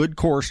 good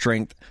core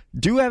strength,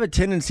 do have a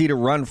tendency to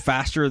run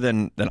faster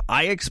than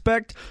I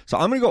expect. So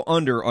I'm going to go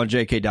under on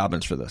J.K.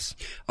 Dobbins for this.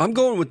 I'm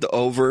going with the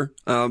over,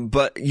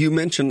 but you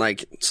mentioned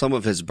like some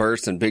of his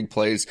bursts and big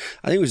plays.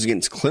 I think it was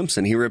against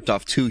Clemson. He ripped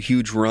off 2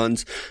 huge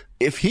runs.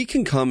 If he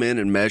can come in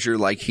and measure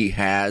like he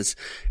has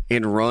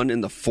and run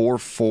in the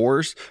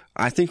 4.4s,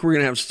 I think we're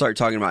going to have to start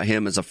talking about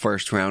him as a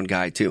first-round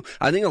guy too.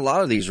 I think a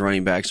lot of these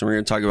running backs, and we're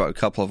going to talk about a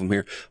couple of them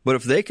here, but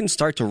if they can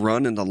start to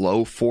run in the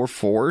low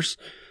 4.4s,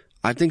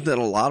 I think that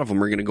a lot of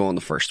them are going to go in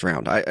the first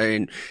round.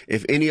 And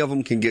if any of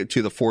them can get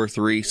to the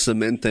 4.3,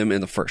 cement them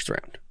in the first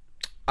round.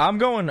 I'm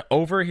going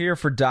over here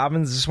for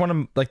Dobbins. This is one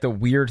of like the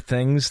weird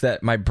things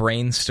that my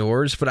brain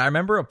stores, but I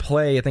remember a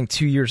play, I think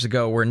 2 years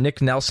ago, where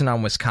Nick Nelson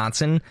on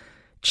Wisconsin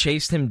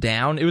chased him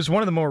down. It was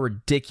one of the more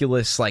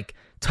ridiculous, like,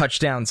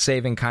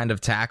 touchdown-saving kind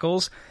of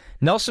tackles.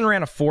 Nelson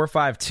ran a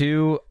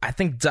 4.52. I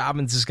think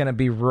Dobbins is going to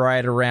be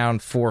right around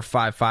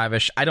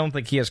 4.55-ish. I don't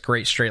think he has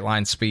great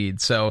straight-line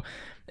speed, so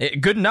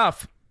good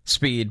enough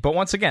speed. But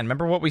once again,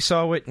 remember what we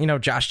saw with,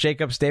 Josh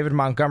Jacobs, David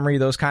Montgomery,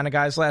 those kind of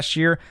guys last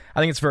year? I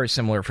think it's very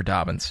similar for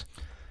Dobbins.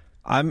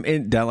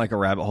 I'm down like a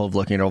rabbit hole of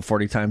looking at old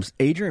 40 times.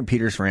 Adrian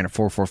Peterson ran a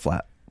 4.4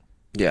 flat.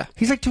 Yeah.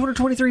 He's like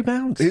 223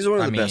 pounds. He's one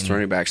of the best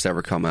running backs to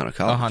ever come out of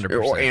college.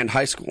 100%. And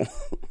high school.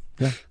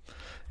 Yeah.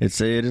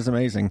 It is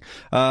amazing.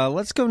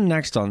 Let's go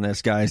next on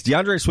this, guys.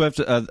 DeAndre Swift,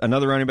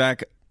 another running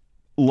back.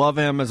 Love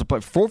him as a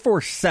player.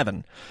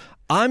 4.47.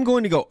 I'm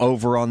going to go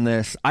over on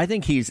this. I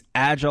think he's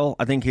agile.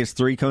 I think his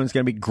 3-cone is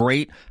going to be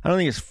great. I don't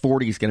think his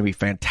 40 is going to be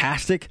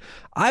fantastic.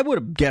 I would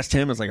have guessed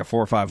him as like a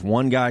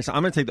 4.51 guy, so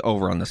I'm going to take the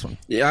over on this one.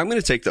 Yeah, I'm going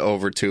to take the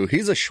over too.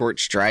 He's a short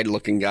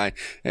stride-looking guy.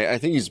 I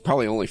think he's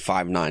probably only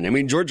 5'9". I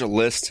mean, Georgia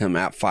lists him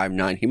at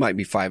 5'9". He might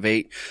be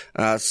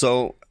 5'8".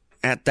 So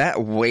at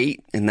that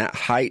weight and that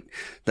height,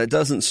 that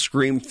doesn't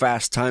scream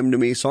fast time to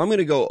me. So I'm going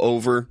to go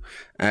over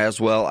as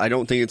well. I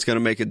don't think it's going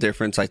to make a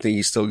difference. I think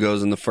he still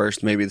goes in the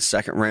first, maybe the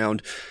second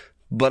round.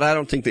 But I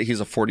don't think that he's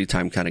a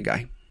 40-time kind of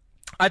guy.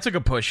 I took a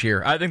push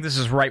here. I think this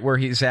is right where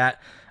he's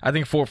at. I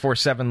think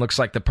 4.47 looks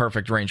like the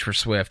perfect range for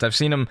Swift. I've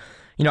seen him,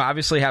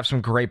 obviously have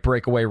some great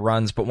breakaway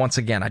runs, but once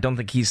again, I don't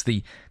think he's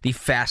the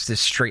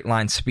fastest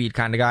straight-line speed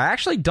kind of guy. I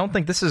actually don't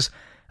think this is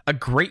a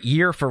great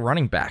year for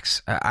running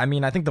backs. I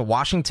think the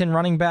Washington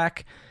running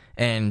back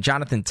and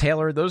Jonathan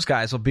Taylor, those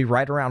guys will be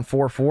right around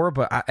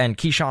 4.4, and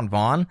Keyshawn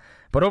Vaughn.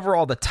 But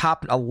overall,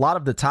 a lot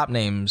of the top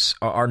names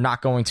are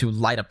not going to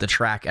light up the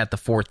track at the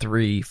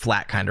 4.3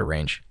 flat kind of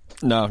range.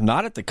 No,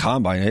 not at the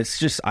combine. It's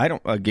just I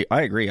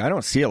agree. I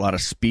don't see a lot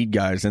of speed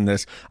guys in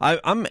this.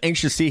 I'm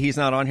anxious to see he's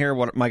not on here.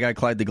 What my guy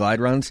Clyde the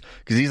Glide runs,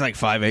 because he's like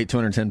 5'8",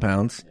 210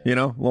 pounds.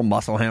 Little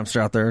muscle hamster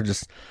out there,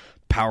 just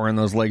powering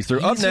those legs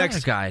through. He's up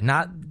next, guy,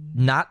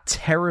 not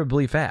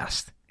terribly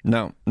fast.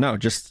 No,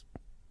 just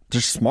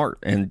smart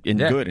and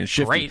good and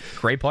shifty.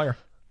 Great player.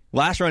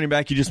 Last running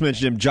back, you just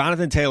mentioned him,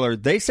 Jonathan Taylor.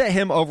 They set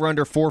him over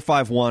under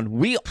 4.51.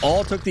 We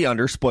all took the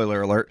under,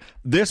 spoiler alert.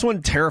 This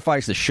one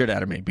terrifies the shit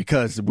out of me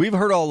because we've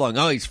heard all along,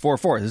 he's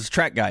 4.4. This is a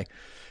track guy.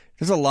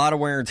 There's a lot of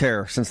wear and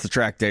tear since the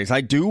track days.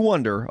 I do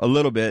wonder a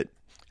little bit.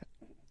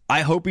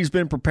 I hope he's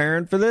been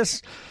preparing for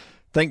this.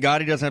 Thank God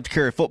he doesn't have to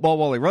carry a football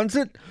while he runs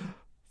it.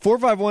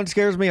 4.51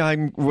 scares me.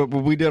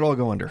 We did all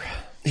go under.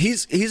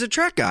 He's a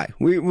track guy.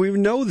 We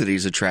know that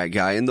he's a track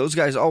guy, and those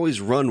guys always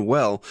run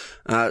well.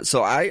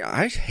 So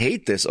I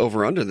hate this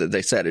over-under that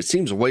they said. It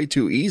seems way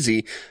too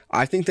easy.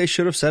 I think they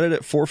should have set it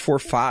at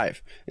 4.45,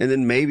 and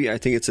then maybe I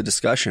think it's a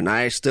discussion.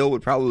 I still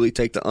would probably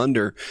take the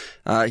under.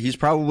 He's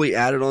probably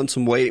added on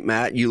some weight.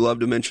 Matt, you love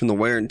to mention the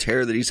wear and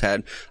tear that he's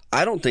had.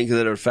 I don't think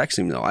that it affects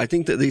him, though. I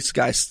think that this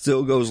guy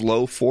still goes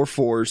low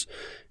 4.4s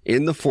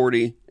in the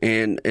 40,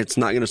 and it's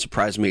not going to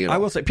surprise me at all. I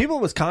will say, people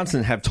in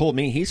Wisconsin have told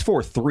me he's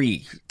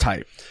 4.3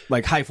 type,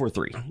 like high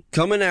 4.3.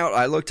 Coming out,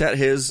 I looked at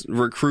his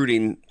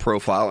recruiting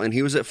profile, and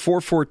he was at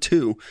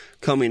 4.42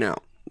 coming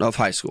out of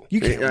high school.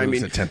 You can't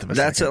lose a tenth of a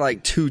that's second. At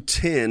like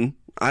 210.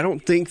 I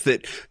don't think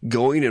that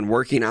going and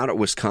working out at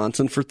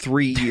Wisconsin for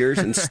 3 years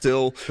and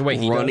still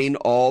running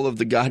all of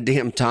the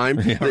goddamn time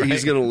that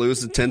he's going to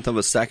lose a tenth of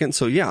a second.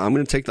 So, yeah, I'm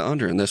going to take the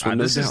under in this one.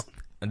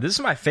 This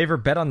is my favorite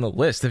bet on the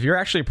list. If you're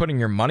actually putting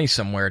your money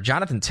somewhere,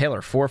 Jonathan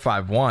Taylor,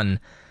 4.51.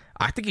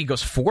 I think he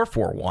goes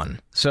 4.41.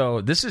 So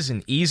this is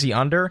an easy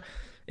under.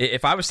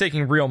 If I was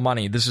taking real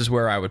money, this is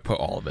where I would put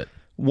all of it.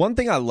 One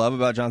thing I love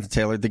about Jonathan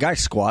Taylor, the guy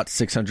squats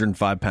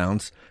 605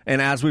 pounds.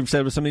 And as we've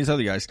said with some of these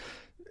other guys,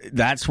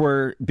 that's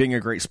where being a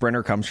great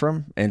sprinter comes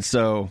from. And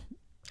so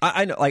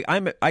I know, like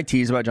I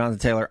tease about Jonathan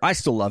Taylor. I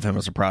still love him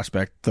as a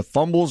prospect. The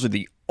fumbles are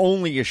the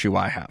only issue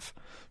I have.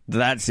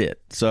 That's it.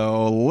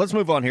 So let's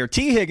move on here.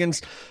 T.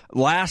 Higgins,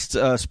 last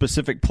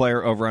specific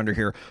player over under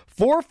here.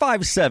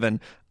 4.57.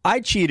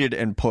 I cheated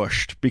and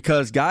pushed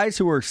because guys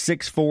who are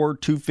 6'4",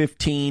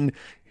 215,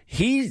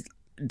 he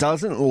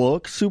doesn't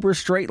look super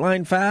straight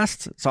line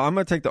fast. So I'm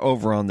going to take the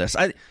over on this.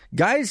 I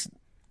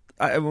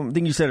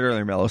think you said it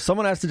earlier, Mello.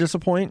 Someone has to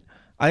disappoint.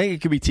 I think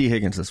it could be T.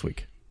 Higgins this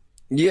week.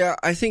 Yeah,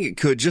 I think it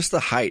could. Just the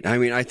height. I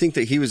mean, I think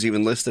that he was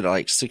even listed at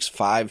like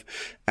 6'5"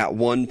 at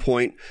one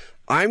point.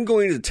 I'm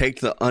going to take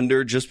the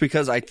under just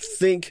because I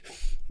think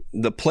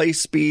the play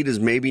speed is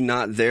maybe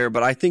not there,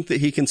 but I think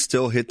that he can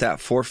still hit that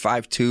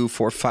 4.52,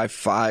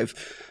 4.55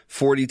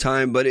 40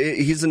 time. But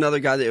he's another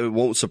guy that it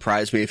won't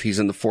surprise me if he's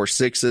in the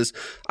 4.6s.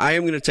 I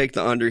am going to take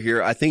the under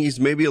here. I think he's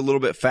maybe a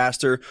little bit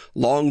faster.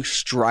 Long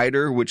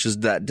strider, which is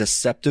that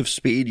deceptive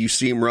speed. You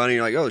see him running,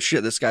 you're like, oh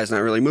shit, this guy's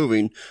not really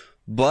moving.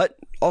 But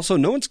also,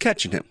 no one's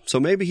catching him. So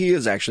maybe he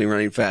is actually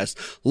running fast.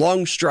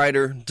 Long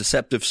strider,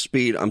 deceptive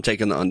speed. I'm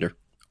taking the under.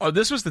 Oh,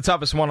 this was the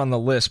toughest one on the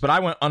list, but I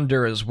went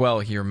under as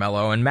well here,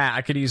 Mello. And Matt,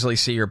 I could easily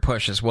see your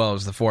push as well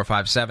as the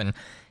 4.57.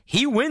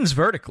 He wins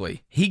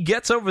vertically. He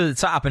gets over the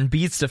top and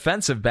beats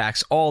defensive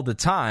backs all the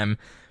time.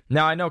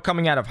 Now, I know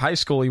coming out of high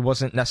school, he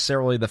wasn't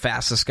necessarily the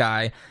fastest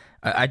guy.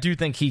 I do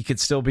think he could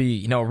still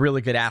be, a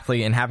really good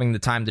athlete, and having the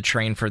time to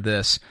train for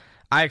this,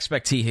 I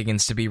expect T.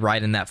 Higgins to be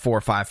right in that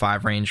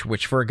 4.55 range,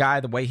 which for a guy,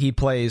 the way he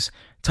plays,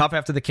 tough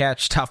after the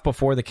catch, tough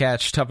before the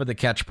catch, tough at the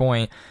catch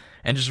point,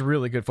 and just a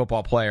really good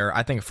football player,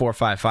 I think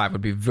 4.55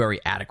 would be very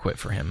adequate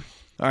for him.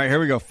 All right, here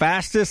we go.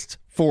 Fastest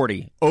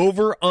 40.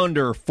 Over,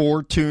 under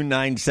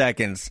 4.29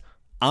 seconds.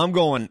 I'm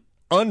going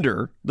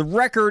under. The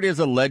record is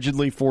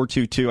allegedly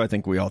 4.22. I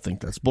think we all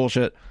think that's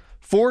bullshit.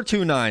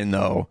 4.29,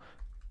 though.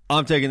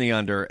 I'm taking the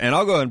under, and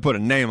I'll go ahead and put a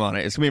name on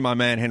it. It's going to be my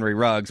man, Henry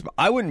Ruggs. But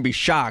I wouldn't be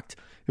shocked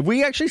if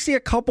we actually see a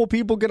couple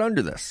people get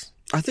under this.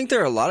 I think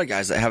there are a lot of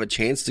guys that have a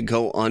chance to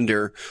go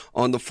under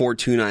on the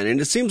 4.29,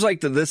 and it seems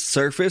like that this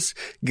surface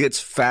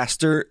gets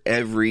faster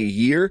every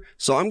year,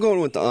 so I'm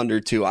going with the under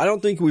too. I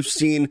don't think we've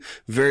seen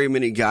very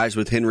many guys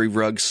with Henry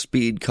Ruggs'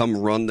 speed come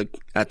run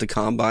at the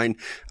combine.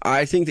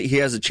 I think that he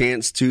has a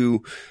chance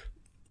to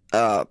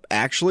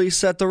actually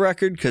set the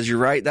record, because you're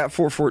right, that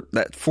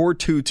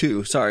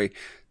 4.22,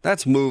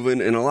 that's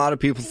moving, and a lot of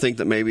people think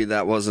that maybe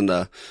that wasn't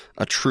a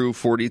true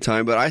 40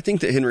 time, but I think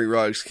that Henry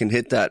Ruggs can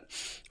hit that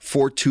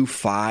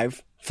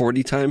 4.25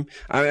 40 time.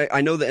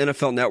 I know the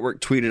NFL Network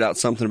tweeted out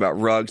something about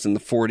Ruggs and the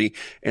 40,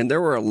 and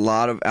there were a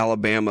lot of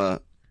Alabama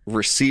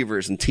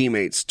receivers and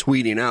teammates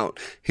tweeting out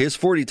his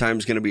 40 time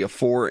is going to be a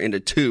 4 and a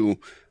 2.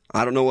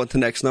 I don't know what the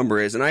next number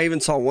is, and I even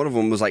saw one of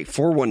them was like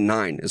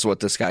 4.19 is what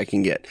this guy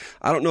can get.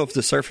 I don't know if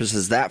the surface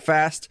is that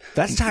fast.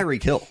 That's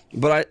Tyreek Hill.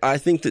 But I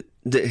think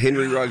that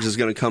Henry Ruggs is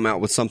going to come out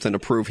with something to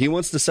prove. He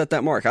wants to set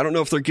that mark. I don't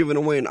know if they're giving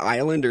away an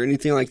island or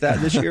anything like that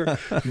this year,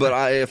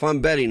 but if I'm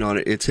betting on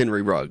it, it's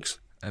Henry Ruggs.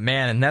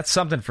 Man, and that's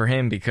something for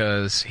him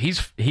because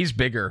he's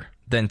bigger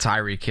than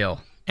Tyreek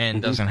Hill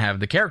and doesn't have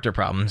the character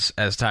problems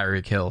as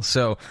Tyreek Hill.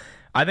 So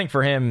I think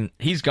for him,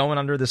 he's going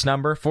under this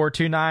number,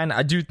 4.29.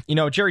 I do,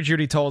 Jerry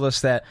Jeudy told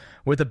us that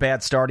with a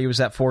bad start, he was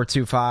at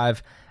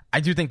 4.25. I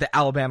do think the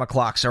Alabama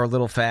clocks are a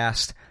little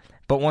fast,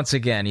 but once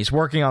again, he's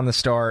working on the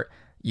start.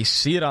 You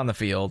see it on the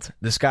field.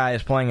 This guy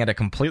is playing at a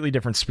completely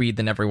different speed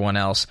than everyone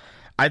else.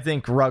 I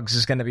think Ruggs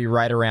is going to be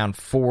right around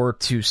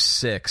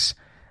 4.26.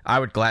 I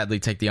would gladly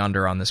take the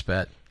under on this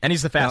bet. And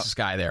he's the fastest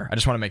guy there. I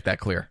just want to make that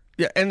clear.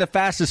 Yeah, and the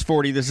fastest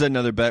 40, this is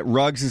another bet.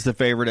 Ruggs is the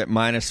favorite at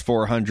minus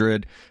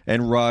 400,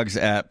 and Ruggs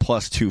at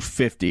plus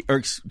 250. Or,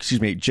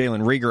 excuse me,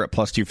 Jalen Reagor at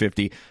plus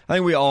 250. I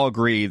think we all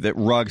agree that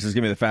Ruggs is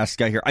going to be the fastest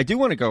guy here. I do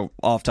want to go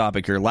off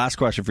topic here. Last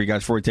question for you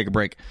guys before we take a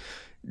break.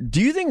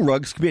 Do you think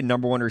Ruggs could be a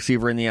number one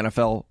receiver in the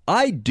NFL?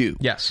 I do.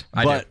 Yes,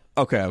 I do.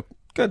 Okay,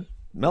 good.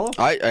 Mello?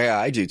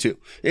 I do too.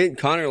 And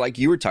Connor, like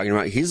you were talking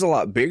about, he's a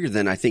lot bigger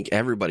than I think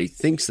everybody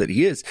thinks that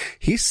he is.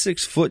 He's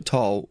 6 foot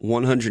tall,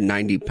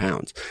 190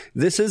 pounds.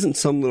 This isn't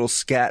some little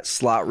scat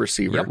slot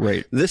receiver. Yep,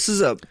 right. This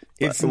is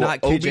it's not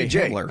KJ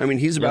Hamler. I mean,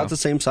 he's about the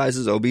same size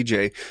as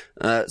OBJ.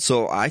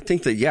 So I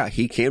think that,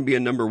 he can be a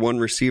number one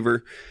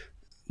receiver.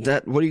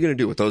 What are you going to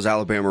do with those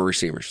Alabama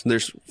receivers?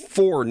 There's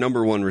 4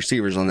 number one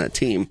receivers on that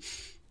team.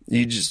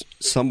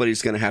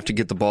 Somebody's going to have to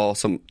get the ball.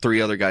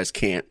 3 other guys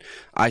can't.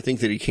 I think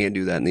that he can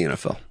do that in the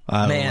NFL.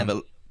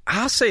 Man,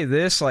 I'll say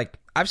this,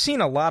 I've seen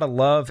a lot of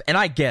love, and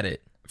I get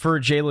it, for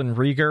Jalen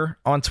Reagor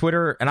on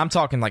Twitter, and I'm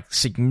talking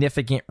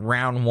significant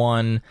round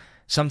one,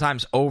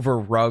 sometimes over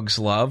Ruggs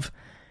love.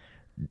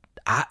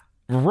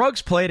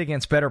 Ruggs played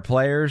against better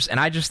players, and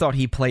I just thought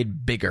he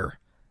played bigger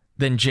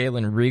than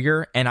Jalen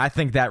Reagor, and I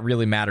think that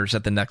really matters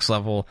at the next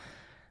level.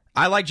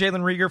 I like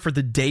Jalen Reagor for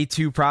the day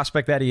 2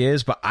 prospect that he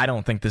is, but I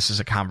don't think this is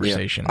a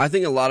conversation. Yeah. I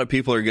think a lot of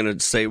people are going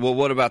to say, well,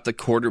 what about the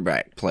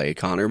quarterback play,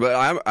 Connor?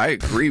 But I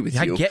agree with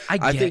you.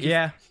 I think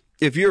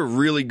if you're a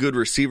really good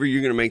receiver, you're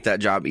going to make that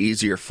job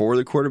easier for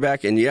the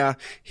quarterback. And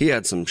he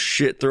had some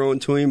shit thrown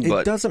to him.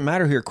 But it doesn't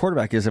matter who your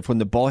quarterback is if when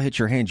the ball hits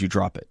your hands, you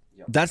drop it.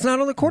 That's not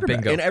on the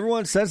quarterback. Bingo. And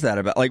everyone says that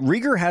about,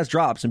 Reagor has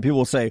drops, and people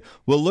will say,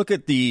 well, look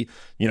at the,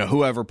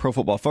 whoever, Pro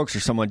Football Focus or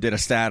someone did a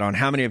stat on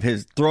how many of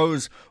his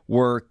throws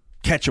were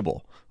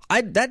catchable.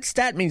 That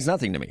stat means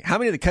nothing to me. How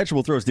many of the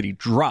catchable throws did he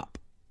drop?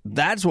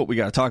 That's what we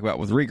got to talk about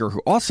with Reagor,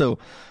 who also,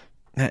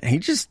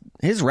 his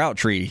route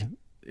tree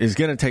is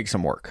going to take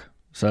some work.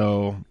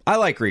 So I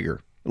like Reagor.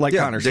 Like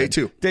Connor said.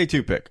 Day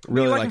 2 pick.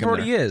 Really like him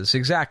where he is,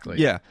 exactly.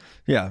 Yeah.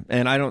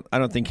 And I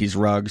don't think he's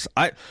Ruggs.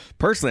 I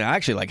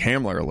actually like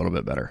Hamler a little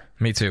bit better.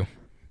 Me too.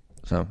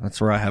 So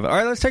that's where I have it. All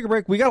right, let's take a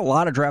break. We got a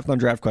lot of draft on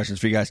draft questions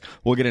for you guys.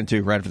 We'll get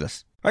into right after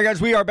this. All right, guys,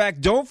 we are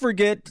back. Don't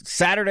forget,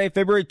 Saturday,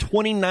 February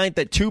 29th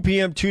at 2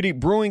 p.m., Two Deep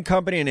Brewing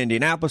Company in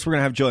Indianapolis. We're going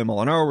to have Joey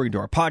Molinaro. We're going to do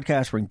our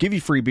podcast. We're going to give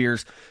you free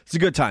beers. It's a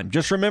good time.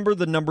 Just remember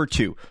the number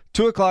 2.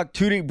 2 o'clock,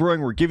 Two Deep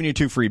Brewing. We're giving you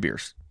 2 free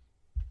beers.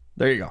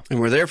 There you go. And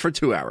we're there for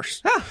 2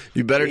 hours.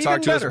 You better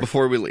talk to us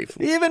before we leave.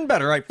 Even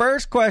better. All right,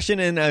 first question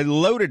in a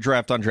loaded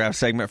draft on draft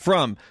segment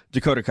from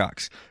Dakota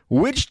Cox.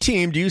 Which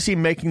team do you see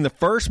making the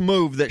first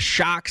move that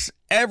shocks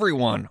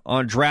everyone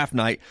on draft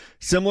night,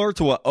 similar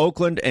to what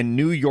Oakland and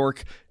New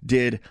York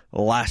did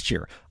last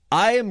year?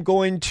 I am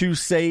going to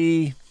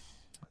say,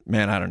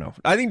 man, I don't know.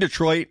 I think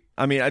Detroit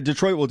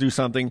will do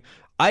something.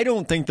 I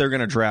don't think they're going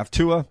to draft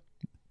Tua,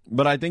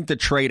 but I think the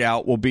trade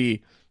out will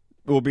be,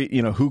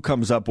 who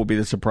comes up will be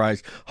the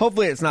surprise.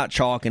 Hopefully it's not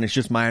chalk and it's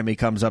just Miami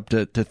comes up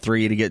to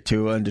 3 to get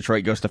Tua and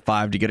Detroit goes to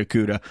 5 to get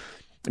Okudah.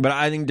 But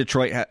I think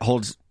Detroit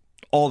holds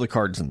all the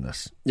cards in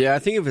this. Yeah, I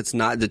think if it's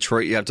not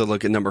Detroit, you have to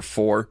look at number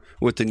 4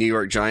 with the New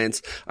York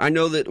Giants. I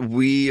know that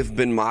we have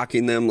been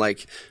mocking them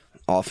like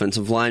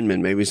offensive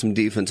linemen, maybe some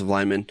defensive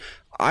linemen.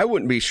 I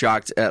wouldn't be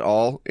shocked at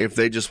all if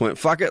they just went,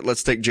 fuck it,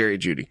 let's take Jerry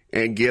Jeudy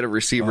and get a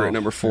receiver at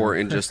number 4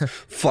 and just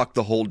fuck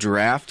the whole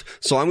draft.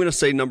 So I'm going to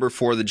say number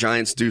 4, the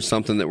Giants do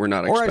something that we're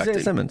not expecting. Or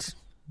Isaiah Simmons.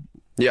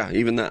 Yeah,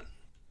 even that.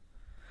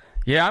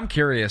 Yeah, I'm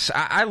curious.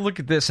 I look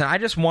at this and I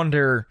just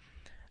wonder,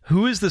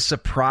 who is the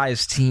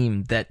surprise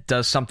team that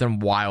does something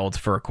wild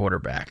for a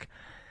quarterback?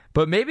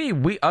 But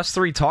maybe us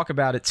three talk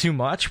about it too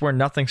much where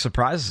nothing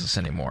surprises us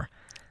anymore.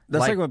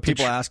 That's like when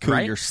people ask who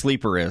your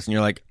sleeper is, and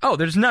you're like, oh,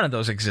 there's none of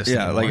those exist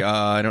anymore. Like,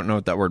 I don't know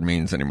what that word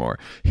means anymore.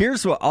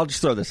 Here's what, I'll just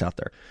throw this out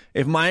there.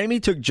 If Miami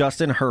took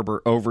Justin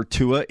Herbert over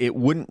Tua, it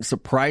wouldn't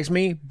surprise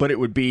me, but it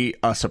would be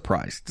a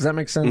surprise. Does that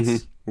make sense?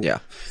 Mm-hmm. Yeah.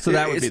 So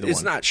that would be the one.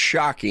 It's not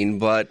shocking,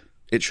 but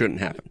it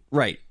shouldn't happen.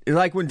 Right.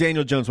 Like when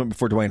Daniel Jones went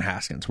before Dwayne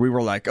Haskins. We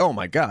were like, oh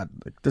my God,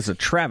 this is a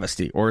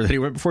travesty. Or that he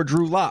went before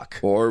Drew Lock.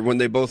 Or when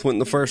they both went in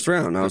the first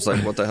round. I was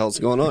like, what the hell's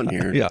going on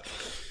here? Yeah.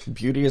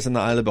 Beauty is in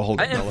the eye of the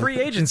beholder. And free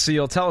agency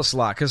will tell us a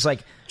lot. Because,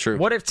 True.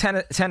 What if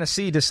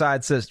Tennessee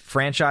decides to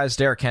franchise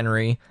Derrick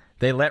Henry?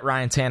 They let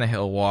Ryan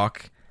Tannehill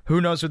walk.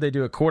 Who knows what they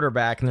do at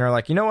quarterback? And they're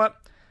like, you know what?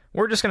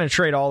 We're just going to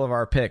trade all of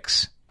our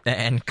picks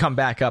and come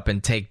back up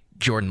and take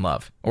Jordan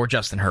Love or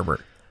Justin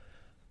Herbert.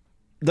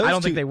 I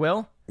don't think they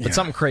will, but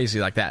something crazy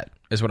like that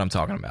is what I'm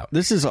talking about.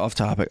 This is off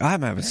topic.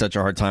 I'm having such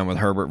a hard time with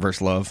Herbert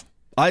versus Love.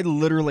 I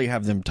literally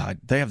have them tied.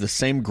 They have the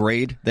same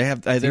grade.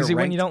 It's easy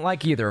when you don't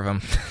like either of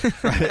them.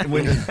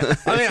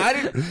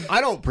 I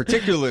don't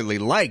particularly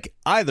like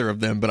either of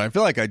them, but I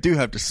feel like I do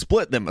have to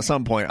split them at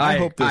some point. I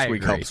hope this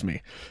week helps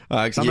me.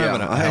 Because I'm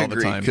having a hell of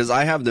a time. Because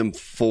I have them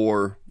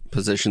 4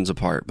 positions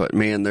apart, but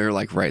man, they're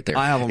like right there.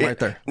 I have them right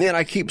there. Man,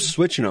 I keep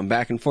switching them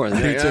back and forth. Me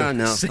too. I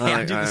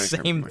do the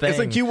same thing. It's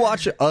like you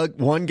watch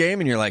one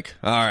game and you're like,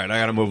 all right, I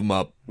got to move them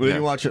up. Then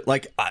you watch it.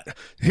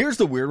 Here's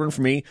the weird one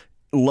for me.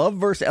 Love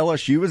versus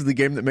LSU is the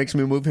game that makes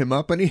me move him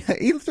up, and he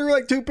threw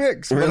like 2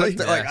 picks. Really?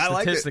 I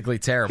like it. Statistically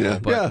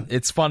terrible, but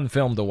it's fun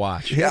film to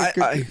watch. Yeah,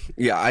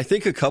 I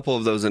think a couple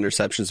of those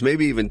interceptions,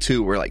 maybe even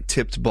 2, were like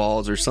tipped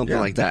balls or something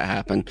like that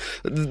happened.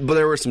 But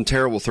there were some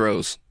terrible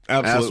throws.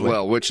 Absolutely. As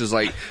well, which is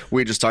like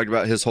we just talked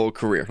about his whole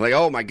career. Like,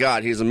 oh my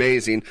God, he's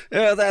amazing.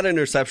 That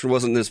interception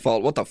wasn't his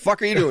fault. What the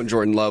fuck are you doing,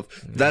 Jordan Love?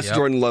 That's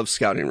Jordan Love's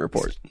scouting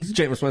report. It's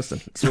Jameis Winston.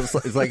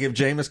 It's like if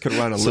Jameis could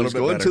run a little bit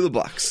going better. To the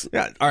blocks.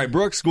 Yeah. All right,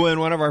 Brooks Gwynn,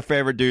 one of our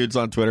favorite dudes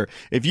on Twitter.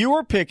 If you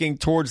were picking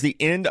towards the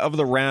end of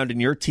the round and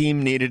your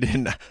team needed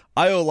an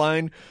IO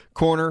line,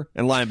 corner,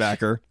 and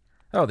linebacker.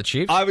 Oh, the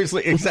Chiefs?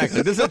 Obviously,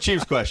 exactly. This is a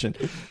Chiefs question.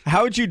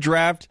 How would you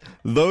draft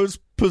those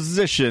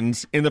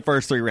positions in the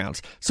first 3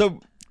 rounds?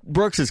 So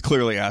Brooks is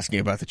clearly asking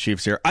about the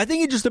Chiefs here. I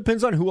think it just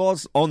depends on who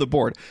else on the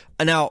board.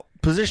 Now,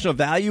 position of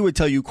value would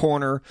tell you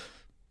corner,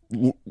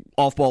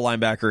 off-ball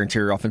linebacker,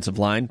 interior offensive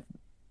line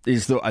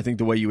is I think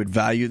the way you would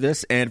value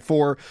this. And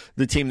for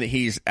the team that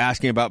he's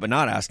asking about but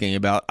not asking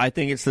about, I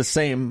think it's the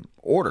same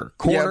order.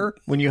 Corner,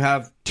 when you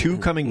have 2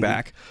 coming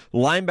back.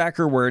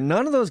 Linebacker, where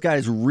none of those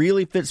guys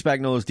really fit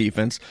Spagnuolo's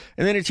defense.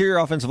 And then interior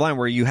offensive line,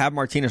 where you have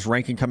Martinez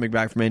Rankin coming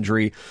back from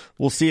injury.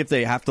 We'll see if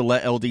they have to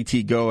let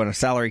LDT go in a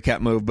salary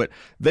cap move. But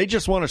they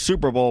just won a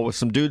Super Bowl with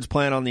some dudes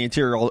playing on the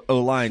interior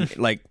O-line.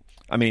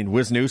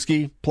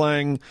 Wisniewski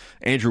playing,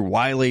 Andrew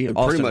Wiley,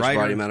 Austin pretty much Reiter.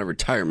 brought him out of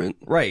retirement.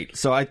 Right.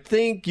 So I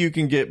think you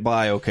can get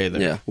by okay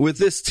there. Yeah. With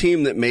this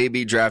team that may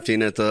be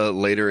drafting at the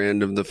later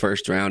end of the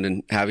first round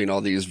and having all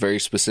these very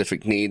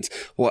specific needs,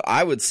 what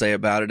I would say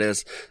about it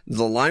is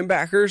the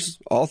linebackers,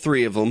 all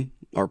 3 of them,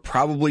 are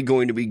probably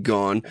going to be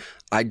gone.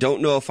 I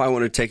don't know if I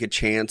want to take a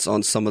chance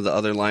on some of the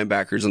other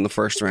linebackers in the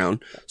first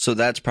round, so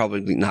that's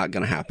probably not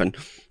going to happen.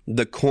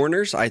 The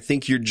corners, I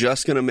think you're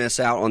just going to miss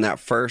out on that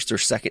first or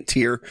second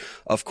tier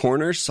of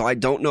corners, so I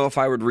don't know if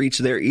I would reach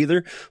there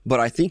either, but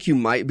I think you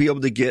might be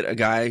able to get a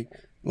guy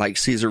like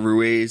Cesar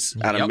Ruiz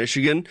out of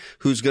Michigan,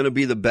 who's going to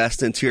be the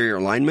best interior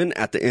lineman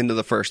at the end of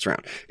the first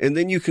round. And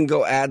then you can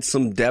go add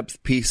some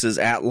depth pieces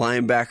at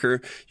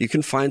linebacker. You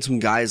can find some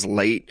guys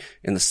late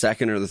in the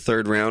second or the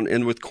third round.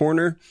 And with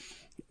corner,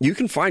 you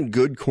can find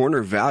good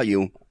corner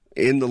value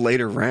in the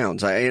later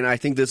rounds. And I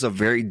think this is a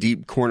very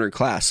deep corner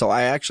class. So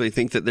I actually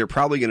think that they're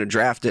probably going to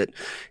draft it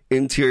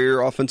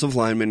interior offensive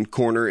lineman,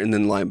 corner, and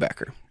then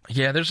linebacker.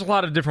 Yeah, there's a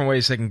lot of different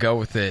ways they can go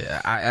with it.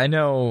 I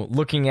know,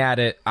 looking at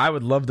it, I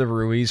would love the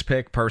Ruiz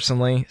pick,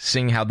 personally,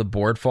 seeing how the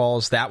board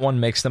falls. That one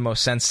makes the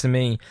most sense to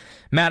me.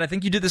 Matt, I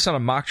think you did this on a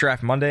mock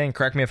draft Monday, and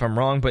correct me if I'm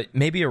wrong, but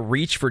maybe a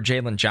reach for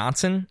Jalen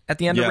Johnson at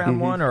the end of round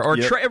one, or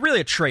really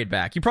a trade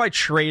back. You probably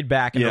trade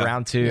back into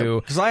round two.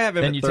 Because I have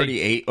him at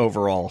 38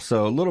 overall,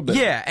 so a little bit.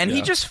 Yeah, and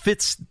he just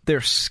fits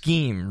their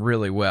scheme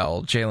really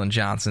well, Jalen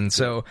Johnson.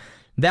 So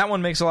that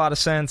one makes a lot of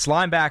sense.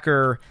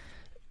 Linebacker,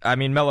 I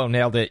mean, Mello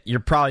nailed it.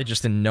 You're probably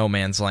just in no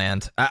man's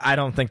land. I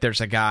don't think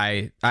there's a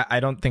guy. I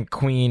don't think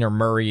Queen or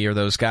Murray or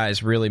those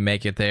guys really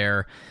make it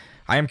there.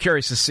 I am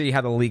curious to see how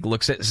the league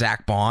looks at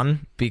Zach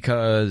Bond,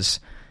 because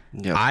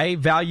I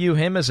value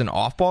him as an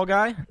off-ball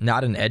guy,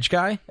 not an edge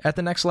guy at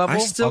the next level. I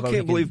still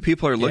can't believe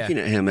people are looking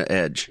at him at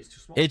edge.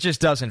 It just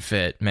doesn't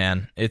fit,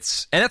 man. And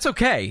that's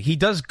okay. He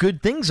does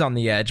good things on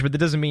the edge, but that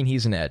doesn't mean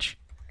he's an edge.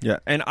 Yeah,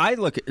 and I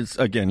look at,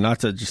 again, not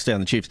to just stay on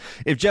the Chiefs,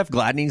 if Jeff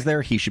Gladney's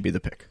there, he should be the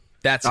pick.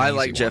 I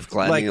like Jeff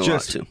Gladney a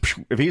lot, too.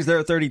 If he's there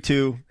at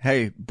 32,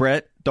 hey,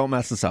 Brett, don't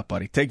mess this up,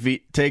 buddy. Take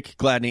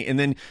Gladney, and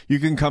then you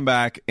can come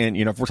back and,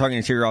 if we're talking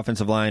interior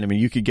offensive line, I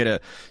mean, you could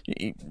get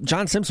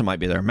John Simpson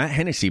might be there. Matt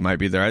Hennessy might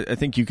be there. I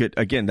think you could,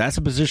 again, that's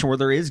a position where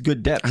there is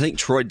good depth. I think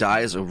Troy Dye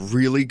is a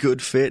really good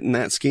fit in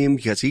that scheme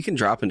because he can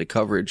drop into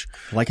coverage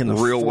like in the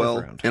real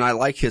well. Round. And I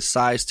like his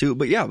size, too.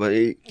 But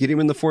get him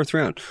in the 4th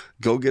round.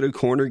 Go get a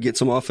corner, get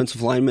some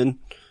offensive linemen.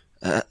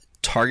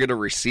 Target a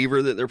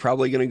receiver that they're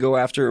probably going to go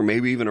after, or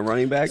maybe even a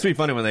running back. It's going to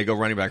be funny when they go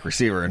running back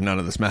receiver and none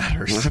of this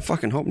matters. I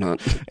fucking hope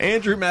not.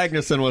 Andrew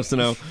Magnuson wants to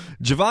know,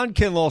 Javon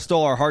Kinlaw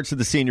stole our hearts at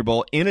the Senior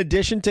Bowl. In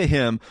addition to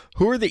him,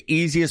 who are the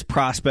easiest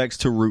prospects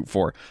to root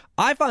for?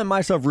 I find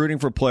myself rooting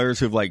for players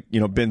who've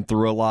been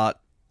through a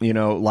lot.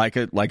 Like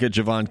a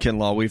Javon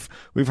Kinlaw.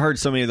 We've heard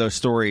so many of those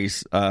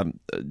stories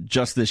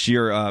just this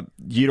year.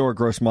 Yetur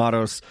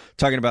Gross-Matos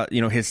talking about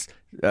his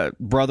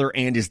brother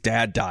and his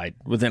dad died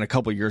within a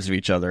couple years of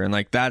each other, and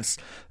that's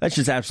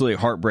just absolutely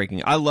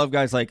heartbreaking. I love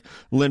guys like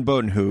Lynn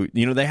Bowden who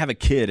they have a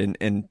kid,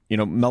 and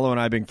Mello and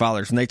I being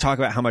fathers, and they talk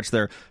about how much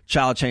their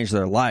child changed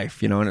their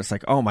life, and it's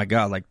like, oh my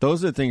god, like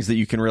those are the things that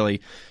you can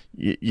really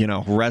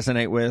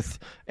resonate with.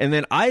 And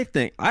then I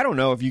don't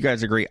know if you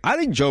guys agree, I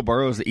think Joe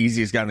Burrow is the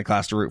easiest guy in the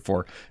class to root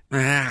for.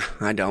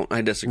 I don't.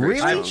 I disagree.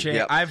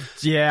 Really?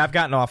 I've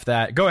gotten off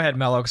that. Go ahead,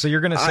 Mello. So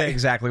you're going to say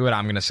exactly what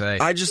I'm going to say.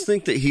 I just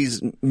think that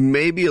he's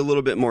maybe a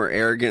little bit more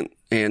arrogant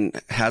and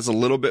has a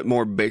little bit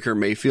more Baker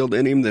Mayfield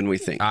in him than we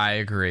think. I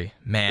agree,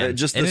 man.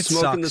 Just the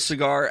smoking the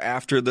cigar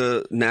after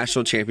the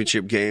national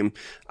championship game.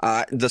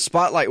 The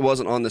spotlight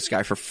wasn't on this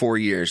guy for 4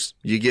 years.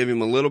 You give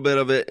him a little bit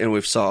of it, and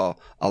we've saw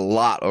a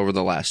lot over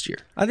the last year.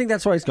 I think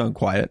that's why he's gone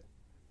quiet.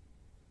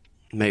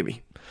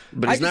 Maybe.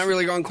 But he's not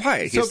really gone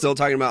quiet. He's still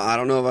talking about, I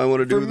don't know if I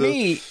want to do For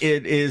me,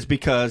 it is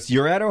because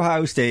you're at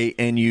Ohio State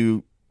and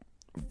you,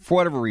 for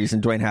whatever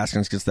reason, Dwayne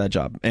Haskins gets that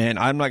job. And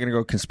I'm not going to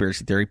go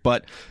conspiracy theory,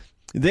 but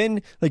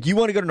then you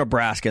want to go to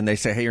Nebraska and they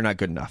say, hey, you're not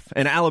good enough.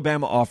 And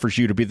Alabama offers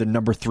you to be the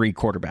number 3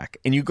 quarterback.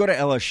 And you go to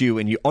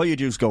LSU and all you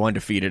do is go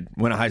undefeated,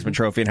 win a Heisman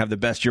Trophy, and have the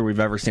best year we've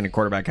ever seen a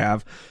quarterback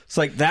have. It's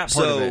like that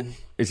part of it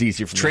is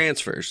easy for me.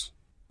 Transfers.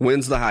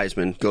 Wins the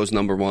Heisman, goes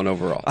number 1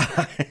 overall.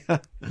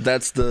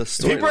 That's the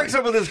story. He breaks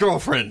up with his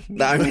girlfriend.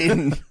 I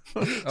mean,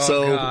 that's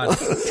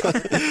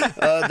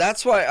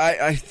why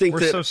I think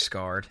we're so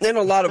scarred. And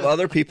a lot of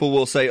other people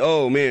will say,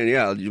 oh, man,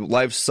 yeah,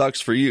 life sucks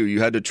for you.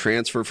 You had to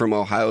transfer from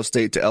Ohio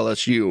State to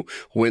LSU,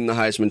 win the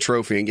Heisman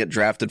Trophy, and get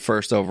drafted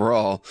first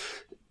overall.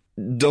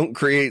 Don't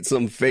create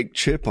some fake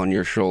chip on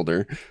your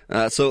shoulder.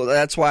 So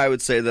that's why I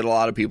would say that a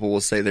lot of people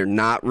will say they're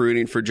not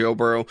rooting for Joe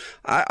Burrow.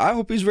 I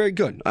hope he's very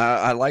good.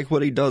 I like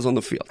what he does on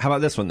the field. How about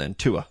this one then?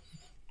 Tua.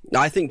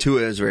 I think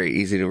Tua is very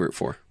easy to root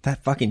for.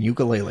 That fucking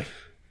ukulele.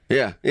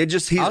 Yeah.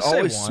 He's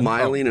always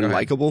smiling and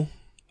likable.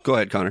 Go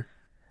ahead, Connor.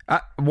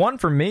 One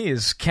for me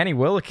is Kenny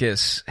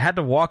Willekes. Had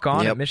to walk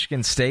on at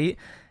Michigan State.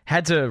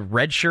 Had to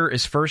redshirt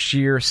his first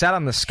year. Sat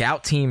on the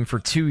scout team for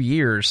 2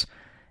 years.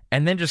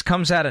 And then just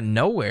comes out of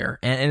nowhere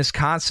and is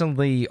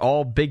constantly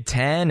all Big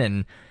Ten.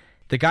 And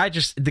the guy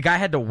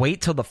had to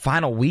wait till the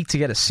final week to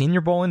get a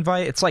Senior Bowl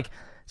invite. It's like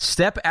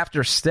step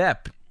after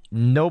step,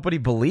 nobody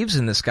believes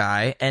in this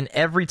guy. And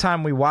every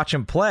time we watch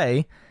him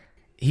play,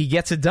 he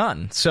gets it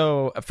done.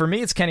 So for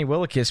me, it's Kenny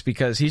Willekes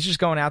because he's just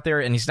going out there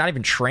and he's not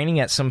even training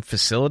at some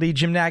facility,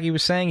 Jim Nagy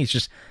was saying. He's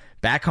just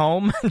back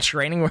home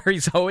training where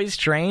he's always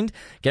trained,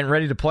 getting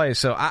ready to play.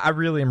 So I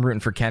really am rooting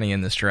for Kenny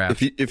in this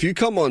draft. If you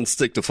come on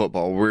Stick to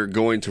Football, we're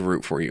going to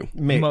root for you.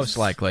 Most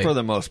likely. For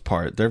the most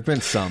part. There have been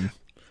some.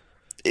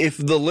 If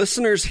the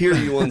listeners hear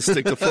you on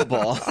Stick to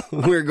Football,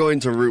 we're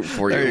going to root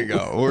for you. There you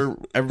go.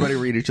 Everybody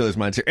read each other's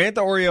minds here.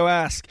 Anthony Oreo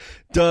asks,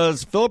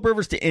 does Phillip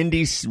Rivers to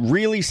Indy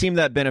really seem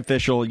that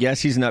beneficial?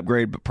 Yes, he's an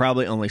upgrade, but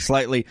probably only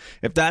slightly.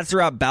 If that's the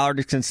route Ballard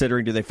is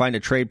considering, do they find a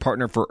trade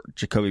partner for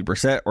Jacoby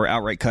Brissett or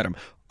outright cut him?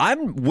 I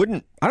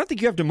don't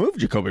think you have to move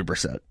Jacoby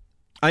Brissett.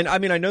 I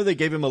mean, I know they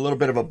gave him a little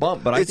bit of a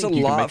bump, but I think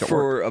you can make it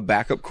for a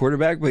backup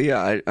quarterback. But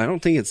yeah, I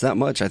don't think it's that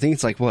much. I think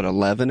it's like, what,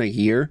 11 a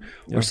year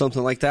or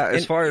something like that.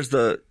 As far as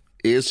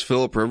is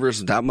Phillip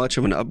Rivers that much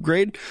of an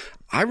upgrade?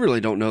 I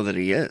really don't know that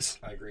he is.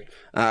 I agree.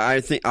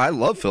 I think I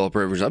love Phillip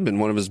Rivers. I've been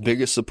one of his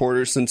biggest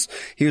supporters since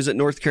he was at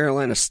North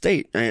Carolina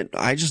State. And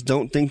I just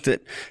don't think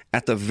that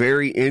at the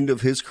very end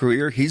of his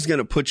career, he's going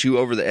to put you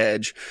over the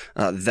edge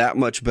that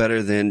much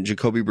better than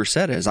Jacoby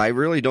Brissett is. I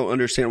really don't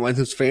understand why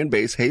this fan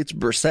base hates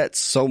Brissett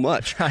so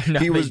much. I know,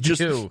 he was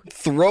just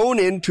thrown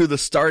into the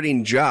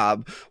starting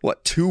job,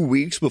 2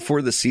 weeks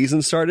before the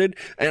season started?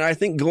 And I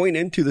think going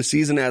into the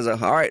season as all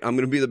right, I'm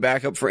going to be the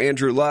backup for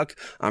Andrew Luck.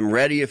 I'm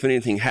ready if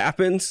anything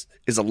happens,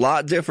 is a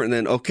lot different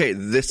than, okay,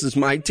 this is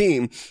my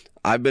team.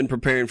 I've been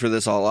preparing for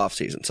this all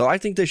offseason. So I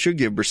think they should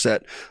give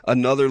Brissett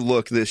another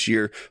look this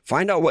year.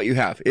 Find out what you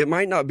have. It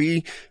might not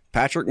be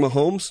Patrick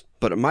Mahomes,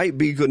 but it might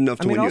be good enough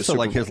to win you a Super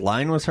Bowl. His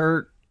line was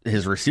hurt.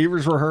 His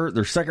receivers were hurt.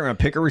 Their second-round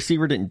pick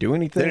receiver didn't do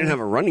anything. They didn't have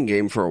a running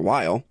game for a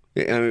while.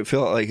 I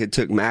feel like it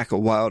took Mac a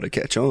while to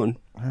catch on.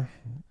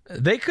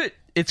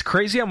 It's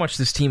crazy how much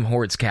this team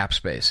hoards cap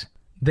space.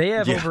 They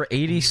have over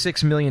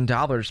 $86 million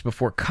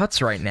before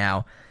cuts right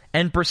now,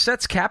 and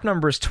Brissett's cap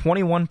number is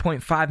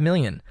 $21.5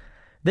 million.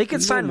 They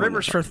could sign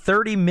Rivers for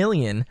 $30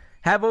 million,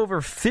 have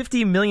over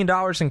 $50 million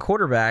in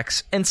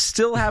quarterbacks, and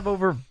still have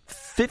over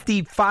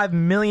 $55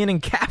 million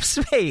in cap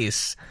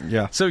space.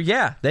 Yeah. So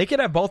yeah, they could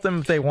have both of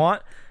them if they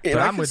want. But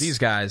I'm with these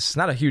guys. It's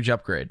not a huge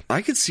upgrade.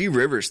 I could see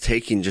Rivers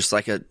taking just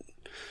like a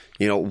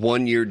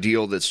 1 year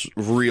deal that's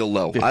real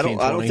low. 15,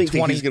 I don't think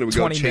he's going to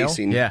go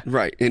chasing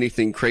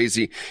anything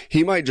crazy.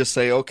 He might just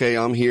say, okay,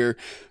 I'm here.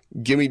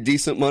 Give me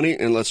decent money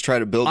and let's try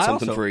to build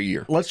something for a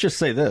year. Let's just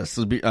say this.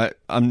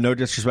 I'm no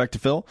disrespect to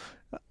Phil.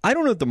 I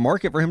don't know if the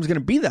market for him is going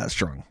to be that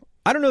strong.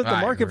 I don't know if the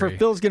market for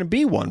Phil is going to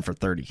be 1 for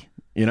 30.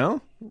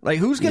 Like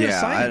who's going to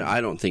sign him? I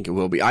don't think it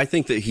will be. I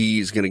think that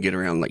he's going to get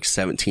around like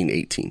 17,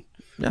 18.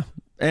 Yeah.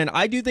 And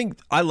I do think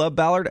I love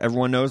Ballard.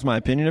 Everyone knows my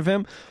opinion of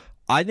him.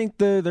 I think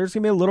there's going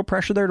to be a little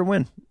pressure there to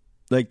win.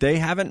 Like they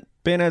haven't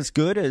been as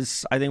good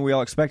as I think we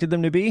all expected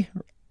them to be.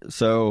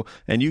 So,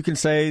 and you can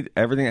say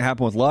everything that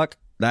happened with Luck,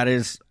 that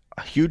is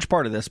a huge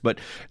part of this, but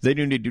they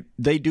do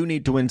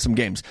need to win some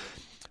games.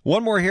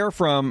 One more here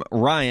from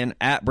Ryan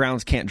at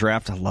Browns Can't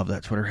Draft. I love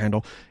that Twitter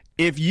handle.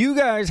 If you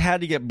guys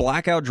had to get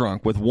blackout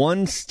drunk with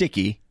one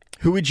sticky,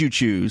 who would you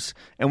choose?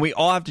 And we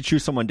all have to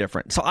choose someone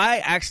different. So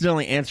I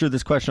accidentally answered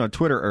this question on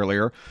Twitter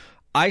earlier.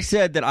 I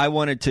said that I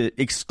wanted to,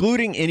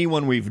 excluding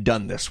anyone we've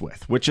done this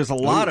with, which is a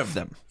lot of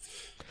them.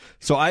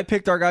 So I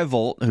picked our guy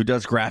Volt, who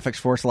does graphics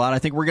for us a lot. I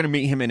think we're going to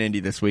meet him in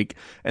Indy this week.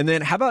 And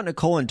then how about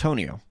Nicole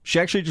Antonio? She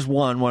actually just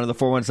won one of the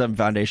 417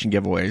 Foundation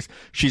giveaways.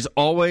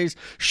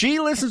 She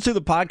listens to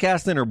the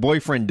podcast and her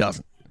boyfriend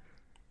doesn't.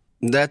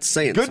 That's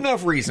saying good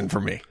enough reason for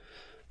me.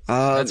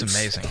 That's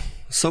amazing.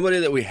 Somebody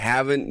that we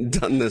haven't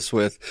done this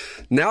with.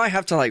 Now I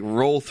have to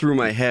roll through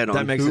my head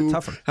on who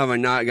have I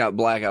not got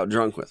blackout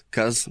drunk with,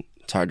 because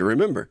it's hard to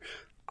remember.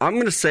 I'm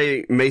going to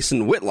say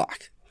Mason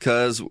Whitlock,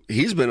 because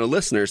he's been a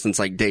listener since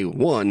day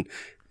one,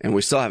 and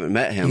we still haven't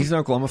met him. He's an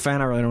Oklahoma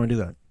fan. I really don't want to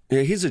do that.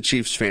 Yeah, he's a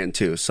Chiefs fan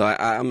too, so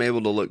I'm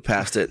able to look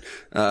past it.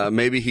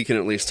 Maybe he can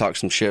at least talk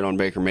some shit on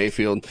Baker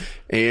Mayfield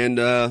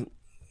and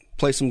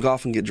play some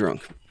golf and get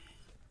drunk.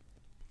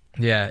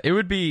 Yeah, it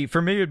would be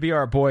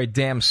our boy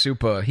Dam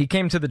Supa. He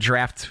came to the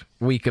draft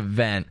week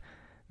event,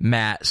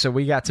 Matt, so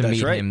we got to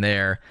meet him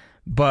there.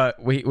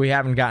 But we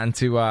haven't gotten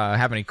to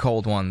have any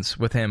cold ones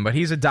with him. But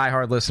he's a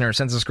diehard listener,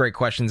 sends us great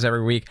questions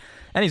every week,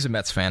 and he's a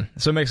Mets fan,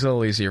 so it makes it a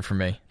little easier for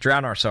me.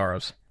 Drown our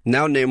sorrows.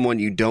 Now name one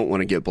you don't want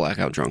to get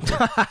blackout drunk with.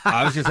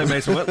 I was going to say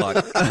Mason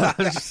Whitlock.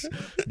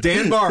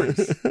 Dan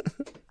Barnes.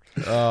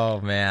 Oh,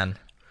 man.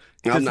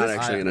 I'm not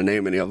actually going to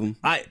name any of them.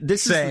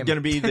 This is going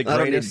to be the greatest I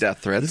don't need death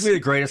threats. This is going to be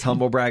the greatest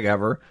humble brag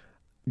ever.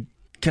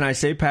 Can I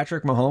say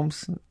Patrick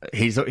Mahomes?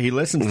 He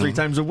listens 3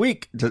 times a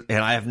week, and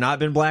I have not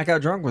been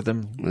blackout drunk with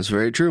him. That's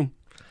very true.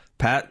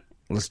 Pat,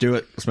 let's do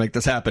it. Let's make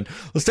this happen.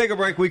 Let's take a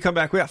break. We come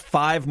back. We got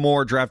 5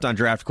 more draft on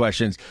draft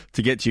questions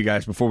to get to you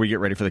guys before we get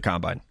ready for the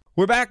combine.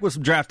 We're back with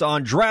some draft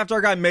on draft.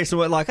 Our guy Mason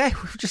Whitlock. Hey,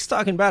 we were just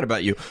talking bad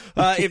about you.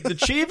 If the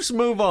Chiefs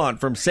move on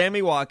from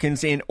Sammy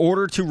Watkins in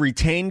order to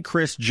retain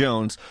Chris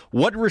Jones,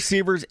 what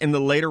receivers in the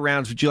later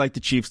rounds would you like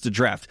the Chiefs to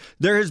draft?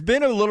 There has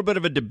been a little bit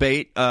of a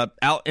debate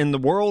out in the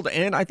world,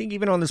 and I think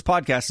even on this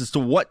podcast, as to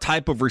what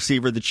type of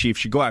receiver the Chiefs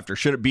should go after.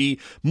 Should it be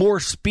more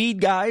speed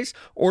guys,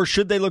 or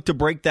should they look to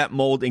break that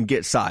mold and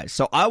get size?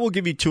 So I will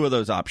give you 2 of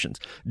those options.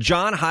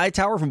 John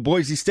Hightower from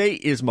Boise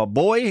State is my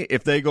boy.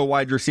 If they go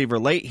wide receiver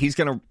late, he's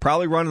going to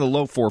probably run in the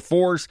low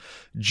 4.4s.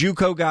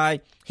 JUCO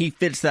guy, he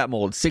fits that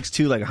mold.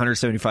 6'2",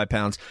 175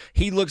 pounds.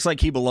 He looks like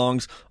he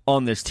belongs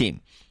on this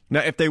team. Now,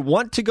 if they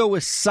want to go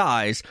with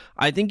size,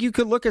 I think you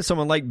could look at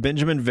someone like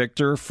Benjamin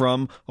Victor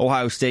from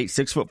Ohio State,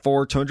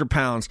 6'4", 200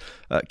 pounds.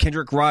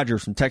 Kendrick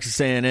Rogers from Texas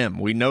A&M.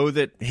 We know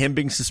that him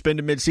being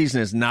suspended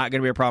midseason is not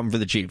going to be a problem for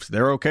the Chiefs.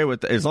 They're okay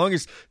with it. As long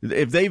as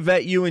if they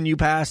vet you and you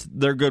pass,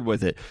 they're good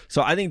with it.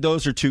 So I think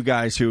those are two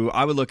guys who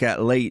I would look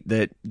at late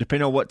that,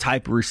 depending on what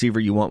type of receiver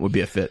you want, would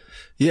be a fit.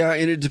 Yeah,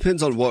 and it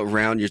depends on what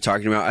round you're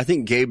talking about. I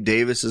think Gabe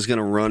Davis is going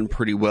to run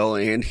pretty well,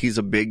 and he's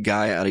a big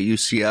guy out of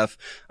UCF.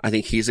 I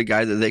think he's a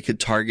guy that they could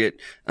target.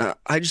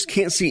 I just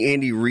can't see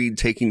Andy Reid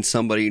taking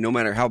somebody, no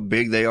matter how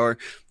big they are,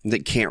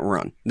 that can't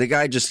run. The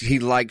guy he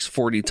likes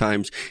 40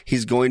 times.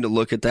 He's going to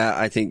look at that.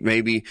 I think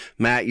maybe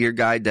Matt, your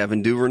guy,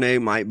 Devin Duvernay,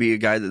 might be a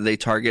guy that they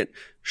target.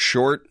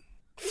 Short,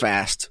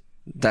 fast.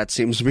 That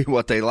seems to be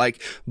what they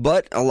like.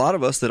 But a lot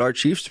of us that are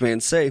Chiefs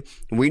fans say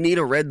we need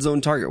a red zone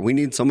target. We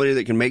need somebody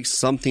that can make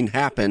something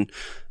happen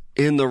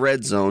in the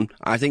red zone.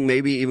 I think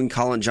maybe even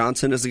Colin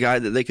Johnson is the guy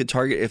that they could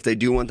target if they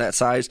do want that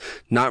size.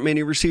 Not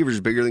many receivers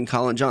bigger than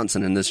Colin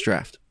Johnson in this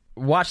draft.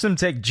 Watch them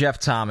take Jeff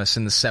Thomas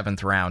in the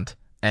 7th round,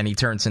 and he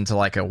turns into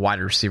like a wide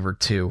receiver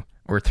 2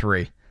 or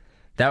 3.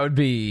 That would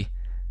be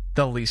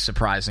the least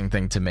surprising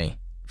thing to me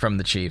from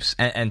the Chiefs.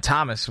 And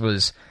Thomas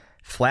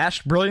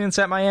flashed brilliance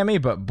at Miami,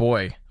 but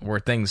boy, were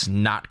things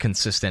not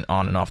consistent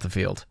on and off the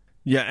field.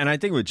 Yeah, and I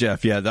think with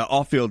Jeff, the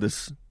off-field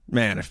is,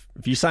 man, if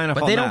you sign up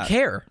on that. But they don't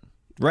care.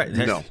 Right.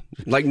 No.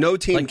 Like, no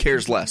team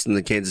cares less than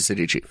the Kansas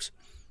City Chiefs.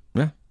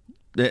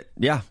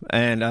 Yeah.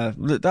 And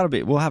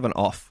we'll have an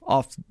off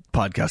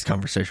podcast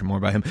conversation more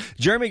about him.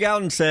 Jeremy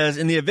Gowden says,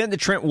 in the event that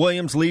Trent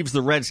Williams leaves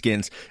the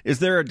Redskins, is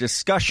there a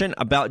discussion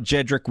about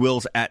Jedrick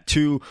Wills at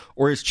 2,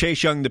 or is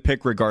Chase Young the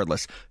pick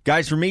regardless?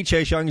 Guys, for me,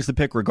 Chase Young is the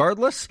pick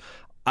regardless.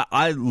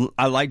 I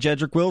like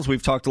Jedrick Wills.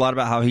 We've talked a lot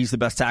about how he's the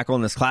best tackle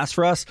in this class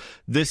for us.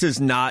 This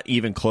is not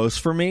even close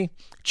for me.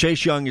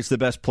 Chase Young is the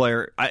best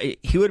player.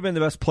 He would have been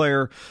the best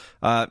player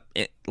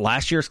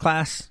last year's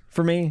class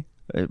for me.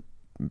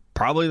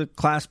 Probably the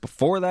class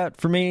before that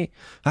for me.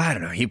 I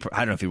don't know. I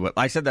don't know if he would.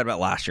 I said that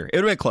about last year. It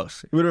would have been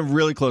close. It would have been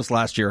really close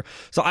last year.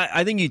 So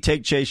I think you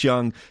take Chase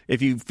Young.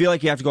 If you feel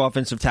like you have to go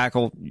offensive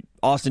tackle,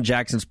 Austin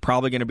Jackson's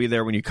probably going to be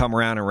there when you come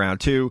around in round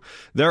 2.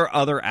 There are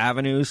other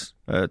avenues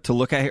to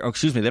look at here. Oh,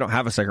 excuse me. They don't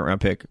have a 2nd round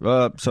pick.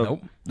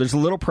 Nope. There's a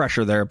little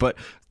pressure there. But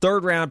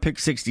 3rd round pick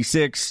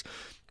 66.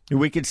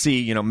 We could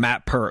see,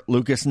 Matt Pert,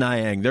 Lucas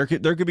Nyang.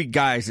 There could be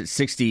guys at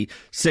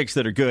 66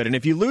 that are good. And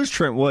if you lose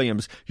Trent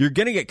Williams, you're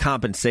going to get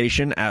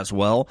compensation as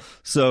well.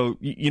 So,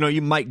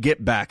 you might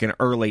get back an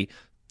early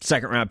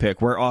 2nd round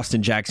pick where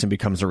Austin Jackson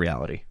becomes a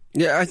reality.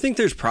 Yeah, I think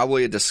there's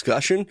probably a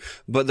discussion,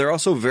 but they're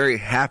also very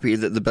happy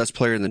that the best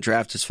player in the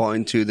draft is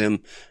falling to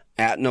them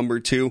at number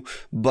 2,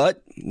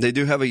 but they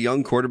do have a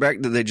young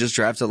quarterback that they just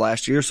drafted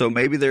last year, so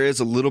maybe there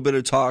is a little bit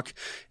of talk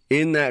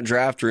in that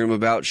draft room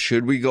about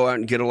should we go out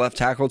and get a left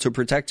tackle to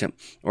protect him,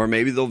 or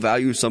maybe they'll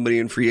value somebody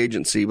in free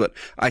agency. But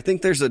I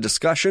think there's a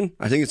discussion.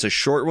 I think it's a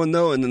short one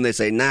though, and then they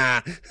say,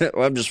 nah,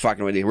 I'm just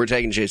fucking with you. We're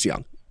taking Chase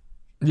Young.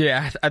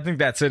 Yeah, I think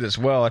that's it as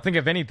well. I think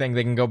if anything,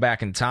 they can go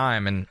back in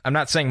time, and I'm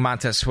not saying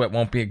Montez Sweat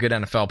won't be a good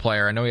NFL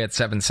player. I know he had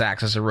 7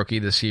 sacks as a rookie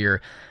this year,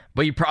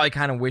 but you probably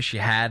kind of wish you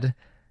had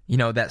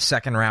that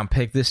 2nd round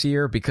pick this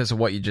year because of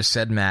what you just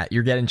said, Matt.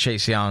 You're getting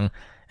Chase Young,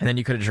 and then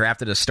you could have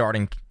drafted a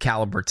starting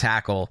caliber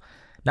tackle.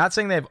 Not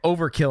saying they have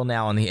overkill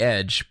now on the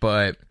edge,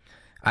 but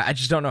I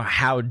just don't know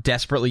how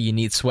desperately you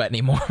need Sweat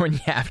anymore when you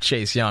have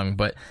Chase Young.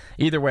 But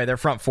either way, their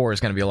front 4 is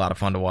going to be a lot of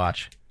fun to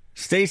watch.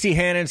 Stacy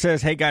Hannon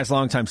says, hey guys,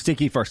 long-time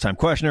Sticky, first-time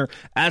questioner.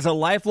 As a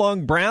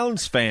lifelong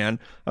Browns fan,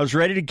 I was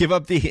ready to give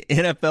up the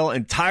NFL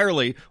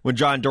entirely when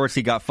John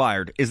Dorsey got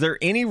fired. Is there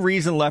any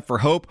reason left for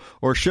hope,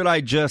 or should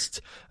I just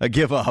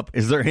give up?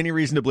 Is there any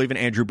reason to believe in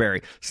Andrew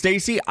Berry?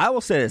 Stacy, I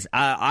will say this.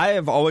 I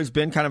have always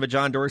been kind of a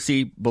John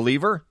Dorsey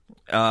believer,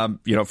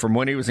 from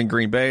when he was in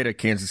Green Bay to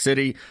Kansas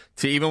City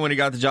to even when he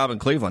got the job in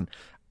Cleveland.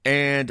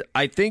 And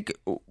I think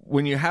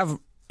when you have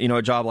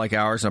a job like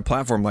ours and a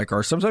platform like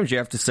ours, sometimes you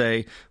have to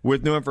say,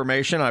 with new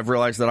information, I've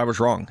realized that I was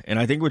wrong. And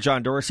I think with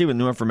John Dorsey, with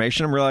new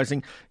information, I'm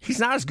realizing he's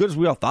not as good as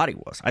we all thought he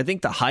was. I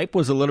think the hype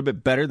was a little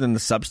bit better than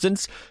the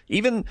substance.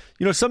 Even,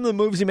 some of the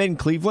moves he made in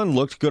Cleveland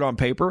looked good on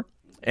paper.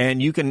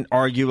 And you can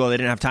argue, well, they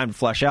didn't have time to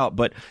flesh out.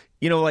 But,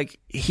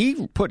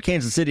 he put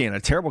Kansas City in a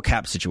terrible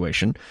cap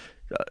situation.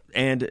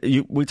 And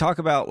we talk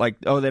about they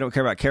don't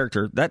care about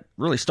character. That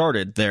really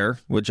started there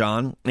with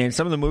John, and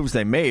some of the moves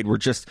they made were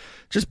just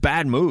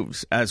bad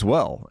moves as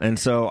well. And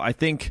so I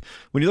think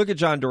when you look at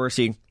John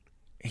Dorsey,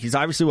 he's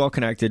obviously well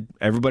connected.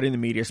 Everybody in the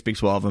media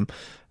speaks well of him,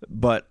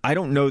 but I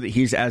don't know that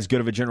he's as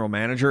good of a general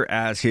manager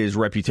as his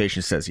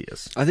reputation says he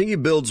is. I think he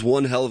builds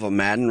one hell of a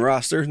Madden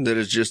roster that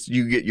is just,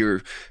 you get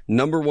your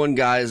number 1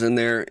 guys in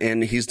there,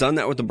 and he's done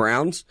that with the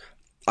Browns.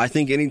 I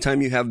think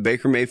anytime you have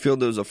Baker Mayfield,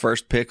 that was a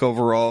 1st pick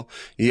overall,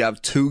 you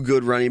have 2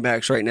 good running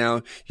backs right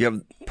now, you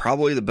have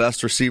probably the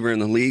best receiver in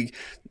the league,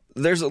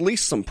 there's at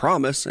least some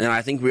promise, and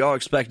I think we all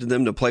expected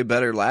them to play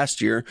better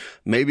last year.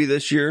 Maybe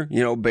this year,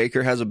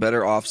 Baker has a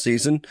better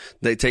offseason.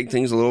 They take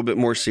things a little bit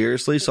more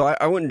seriously, so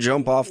I wouldn't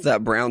jump off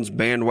that Browns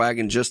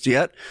bandwagon just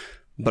yet.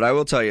 But I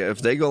will tell you,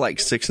 if they go like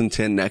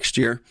 6-10 next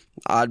year,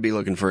 I'd be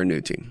looking for a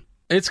new team.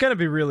 It's going to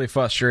be really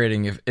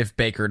frustrating if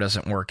Baker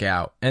doesn't work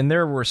out. And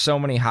there were so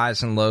many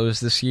highs and lows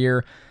this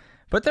year.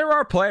 But there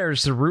are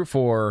players to root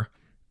for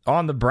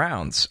on the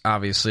Browns,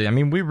 obviously. I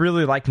mean, we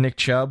really like Nick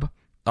Chubb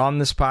on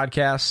this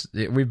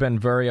podcast. We've been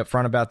very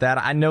upfront about that.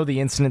 I know the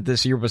incident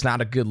this year was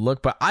not a good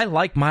look, but I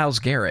like Myles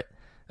Garrett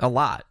a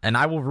lot. And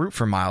I will root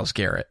for Myles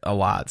Garrett a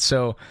lot.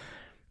 So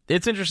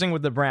it's interesting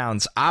with the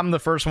Browns. I'm the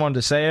first one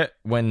to say it.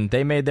 When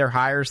they made their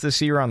hires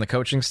this year on the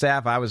coaching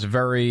staff, I was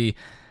very...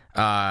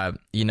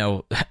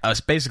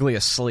 basically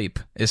asleep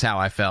is how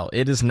I felt.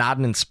 It is not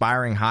an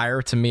inspiring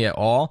hire to me at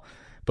all,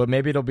 but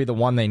maybe it'll be the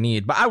one they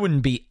need. But I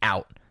wouldn't be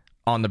out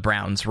on the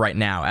Browns right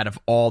now out of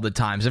all the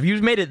times. If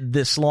you've made it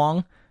this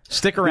long,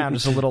 stick around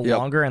just a little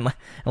longer, and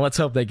let's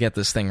hope they get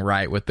this thing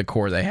right with the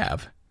core they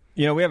have.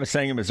 You know, we have a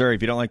saying in Missouri,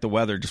 if you don't like the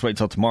weather, just wait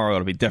until tomorrow,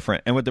 it'll be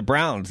different. And with the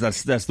Browns,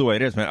 that's the way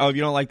it is, man. Oh, if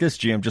you don't like this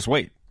GM, just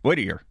wait a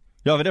year.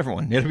 You'll have a different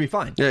one. It'll be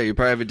fine. Yeah, you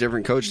probably have a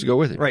different coach to go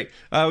with it. Right.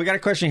 We got a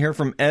question here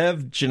from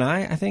Ev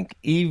Genai, I think.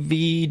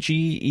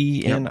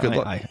 EVGENII. Yep, good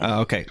luck.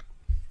 Okay.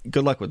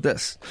 Good luck with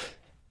this.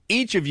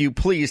 Each of you,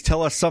 please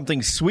tell us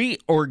something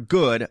sweet or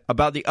good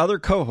about the other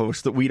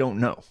co-host that we don't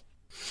know.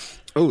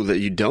 Oh, that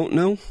you don't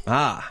know?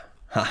 Ha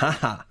ha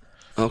ha.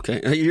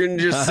 Okay. You're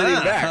just sitting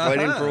back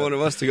waiting for one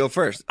of us to go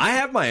first. I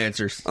have my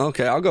answers.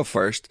 Okay, I'll go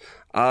first.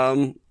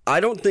 I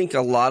don't think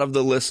a lot of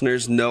the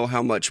listeners know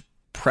how much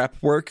prep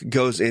work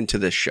goes into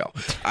this show.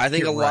 I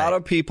think a lot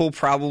of people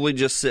probably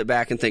just sit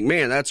back and think,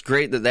 man, that's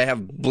great that they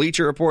have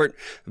Bleacher Report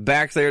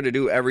back there to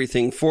do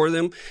everything for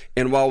them.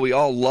 And while we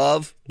all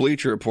love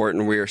Bleacher Report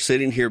and we are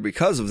sitting here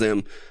because of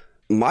them,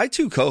 my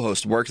two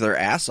co-hosts work their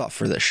ass off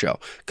for this show.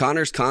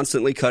 Connor's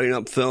constantly cutting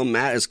up film.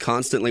 Matt is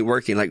constantly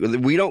working. Like,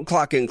 we don't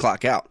clock in,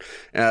 clock out.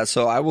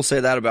 So I will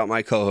say that about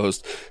my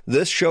co-host.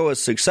 This show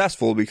is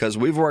successful because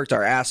we've worked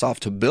our ass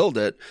off to build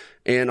it.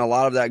 And a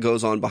lot of that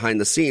goes on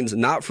behind the scenes,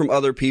 not from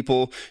other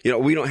people. You know,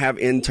 we don't have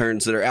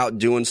interns that are out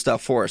doing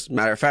stuff for us.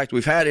 Matter of fact,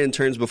 we've had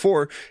interns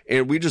before,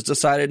 and we just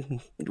decided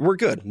we're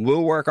good.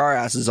 We'll work our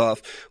asses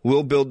off.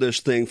 We'll build this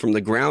thing from the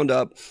ground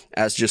up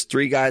as just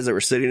three guys that were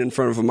sitting in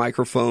front of a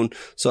microphone.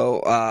 So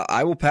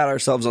I will pat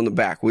ourselves on the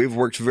back. We've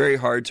worked very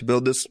hard to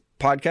build this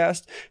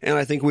podcast, and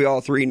I think we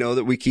all three know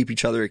that we keep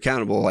each other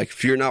accountable. Like,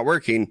 if you're not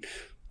working,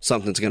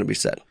 something's going to be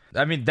said.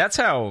 I mean, that's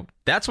what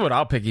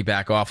I'll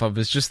piggyback off of,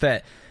 is just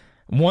that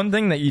one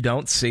thing that you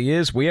don't see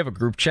is we have a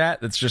group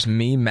chat that's just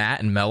me, Matt,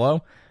 and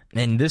Mello,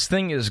 and this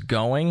thing is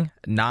going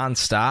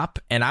nonstop.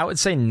 And I would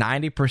say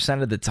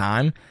 90% of the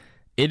time,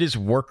 it is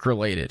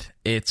work-related.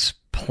 It's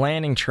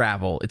planning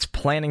travel. It's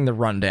planning the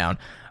rundown.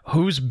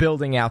 Who's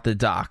building out the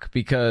doc?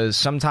 Because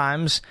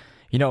sometimes,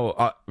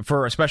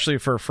 especially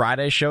for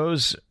Friday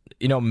shows,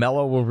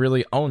 Mello will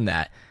really own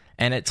that.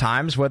 And at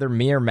times, whether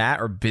me or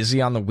Matt are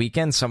busy on the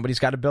weekend, somebody's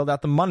got to build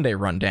out the Monday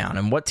rundown.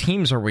 And what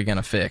teams are we going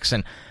to fix?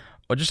 And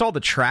just all the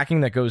tracking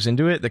that goes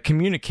into it, the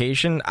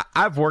communication.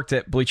 I've worked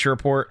at Bleacher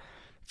Report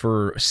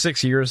for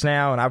 6 years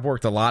now, and I've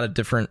worked a lot of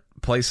different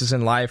places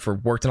in life, or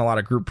worked in a lot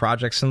of group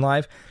projects in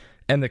life.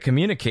 And the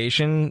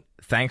communication,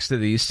 thanks to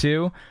these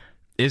two,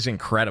 is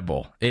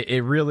incredible.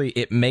 It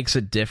really makes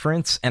a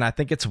difference. And I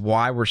think it's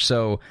why we're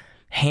so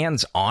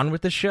hands-on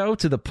with the show,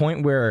 to the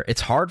point where it's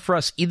hard for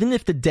us, even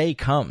if the day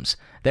comes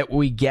that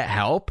we get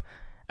help,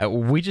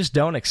 we just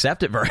don't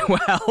accept it very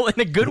well in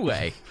a good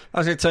way. I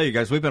was going to tell you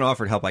guys, we've been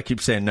offered help. I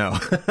keep saying no.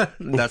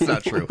 That's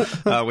not true.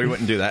 We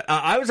wouldn't do that.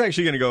 I was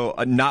actually going to go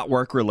not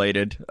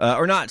work-related,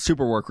 or not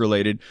super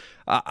work-related.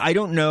 I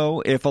don't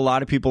know if a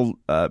lot of people,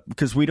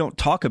 because we don't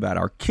talk about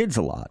our kids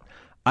a lot,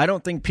 I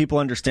don't think people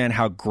understand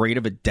how great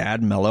of a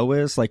dad Mello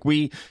is. Like,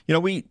 we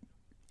don't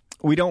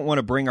want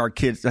to bring our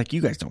kids, like,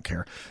 you guys don't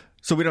care,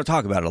 so we don't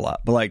talk about it a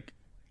lot. But, like,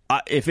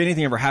 if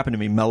anything ever happened to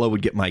me, Mello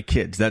would get my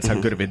kids. That's how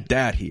good of a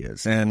dad he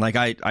is. And like,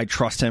 I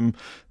trust him.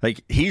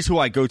 Like, he's who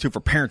I go to for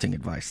parenting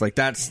advice. Like,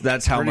 that's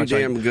how pretty much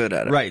damn good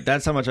at it. Right.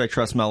 That's how much I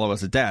trust Mello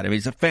as a dad. I mean,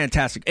 he's a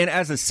fantastic, and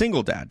as a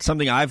single dad,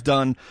 something I've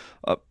done,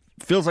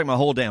 feels like my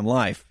whole damn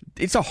life.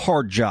 It's a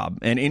hard job.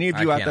 And any of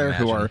you out there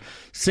who are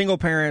single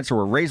parents or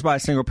were raised by a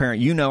single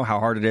parent, you know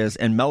how hard it is.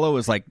 And Mello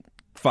is like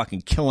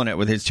fucking killing it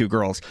with his two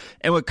girls.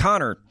 And with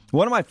Connor,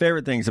 one of my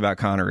favorite things about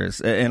Connor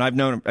is, and I've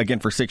known him again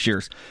for 6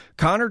 years,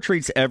 Connor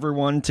treats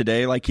everyone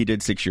today like he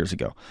did 6 years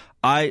ago.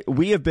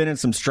 We have been in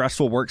some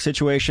stressful work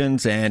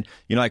situations, and,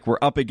 like, we're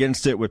up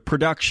against it with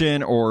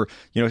production, or,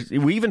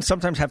 we even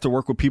sometimes have to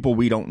work with people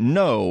we don't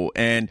know.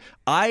 And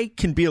I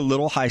can be a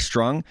little high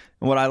strung.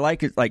 And what I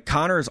like is, like,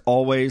 Connor is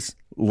always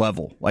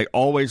level, like,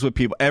 always with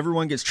people.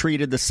 Everyone gets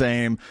treated the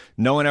same.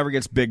 No one ever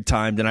gets big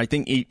timed. And I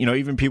think,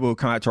 even people who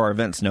come out to our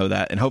events know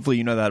that. And hopefully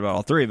you know that about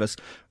all three of us.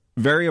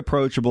 Very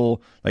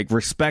approachable, like,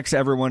 respects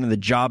everyone and the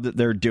job that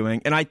they're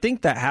doing. And I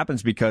think that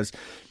happens because,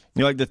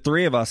 like, the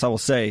three of us, I will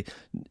say,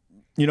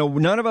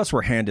 none of us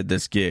were handed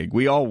this gig.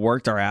 We all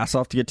worked our ass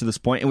off to get to this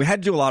point, and we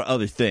had to do a lot of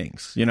other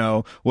things,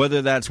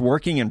 whether that's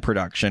working in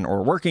production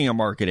or working in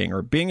marketing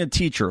or being a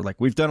teacher. Like,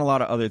 we've done a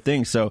lot of other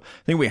things. So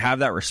I think we have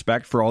that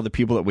respect for all the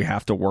people that we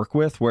have to work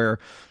with, where,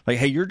 like,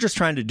 hey, you're just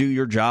trying to do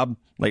your job.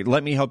 Like,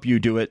 let me help you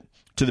do it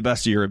to the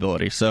best of your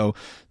ability. So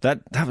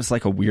that was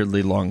like a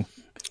weirdly long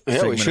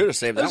segment. We should have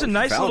saved that was a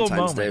nice little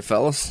moment, Day,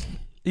 fellas.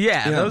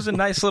 Yeah, that was a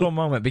nice little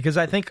moment, because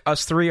I think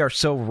us three are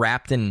so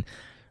wrapped in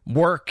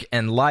work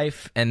and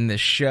life and this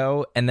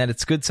show, and that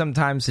it's good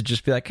sometimes to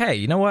just be like, hey,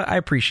 you know what? I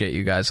appreciate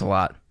you guys a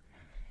lot.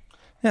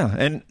 Yeah,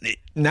 and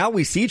now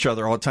we see each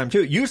other all the time,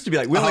 too. It used to be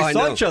like we only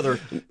saw each other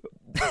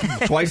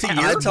twice a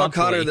year. I tell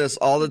Connor this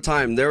all the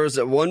time. There was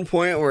at one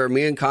point where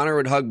me and Connor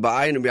would hug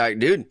by and be like,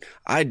 dude,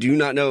 I do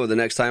not know the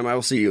next time I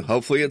will see you.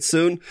 Hopefully it's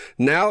soon.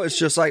 Now it's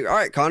just like, all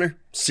right, Connor,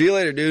 see you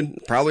later,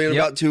 dude. Probably in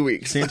about 2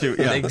 weeks.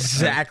 Yeah.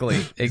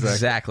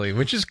 Exactly.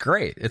 Which is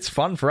great. It's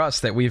fun for us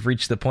that we've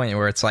reached the point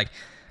where it's like,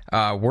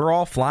 we're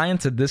all flying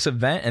to this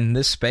event in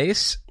this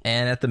space,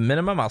 and at the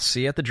minimum, I'll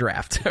see you at the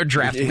draft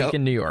week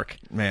in New York.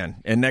 Man,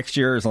 and next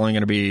year is only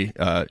going to be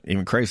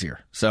even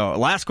crazier. So,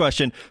 last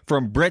question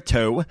from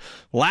Brito.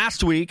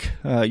 Last week,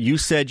 you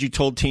said you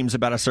told teams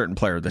about a certain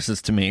player. This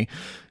is to me.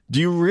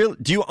 Do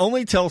you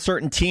only tell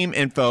certain team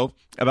info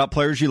about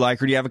players you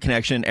like, or do you have a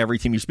connection in every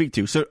team you speak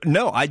to? So,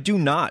 no, I do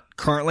not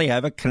currently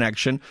have a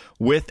connection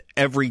with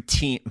every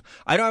team.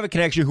 I don't have a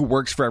connection who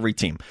works for every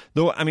team.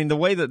 Though, I mean, the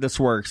way that this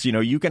works,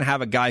 you can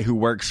have a guy who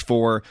works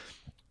for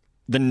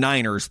the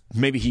Niners.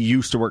 Maybe he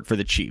used to work for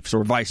the Chiefs,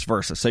 or vice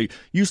versa. So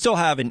you still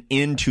have an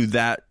in to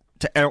that,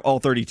 to all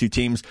 32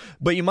 teams,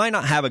 but you might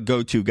not have a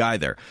go-to guy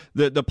there.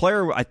 The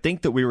player I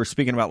think that we were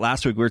speaking about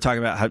last week, we were talking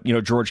about how,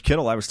 George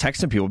Kittle. I was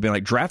texting people being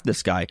like, draft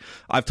this guy.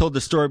 I've told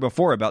this story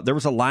before about there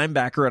was a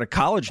linebacker at a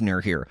college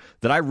near here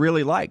that I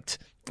really liked.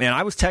 And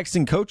I was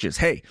texting coaches,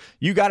 hey,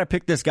 you got to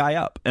pick this guy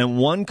up. And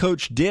one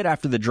coach did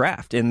after the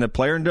draft, and the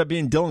player ended up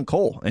being Dylan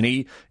Cole, and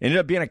he ended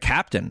up being a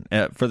captain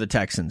for the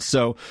Texans.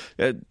 So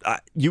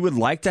you would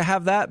like to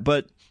have that,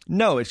 but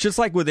no, it's just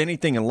like with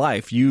anything in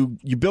life. You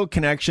build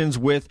connections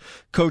with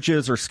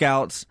coaches or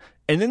scouts,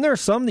 and then there are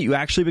some that you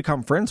actually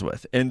become friends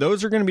with. And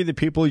those are going to be the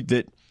people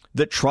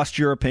that trust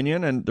your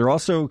opinion, and they're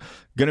also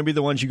going to be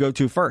the ones you go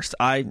to first.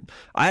 I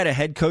had a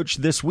head coach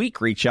this week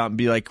reach out and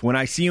be like, when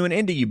I see you in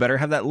Indy, you better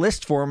have that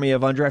list for me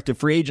of undrafted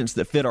free agents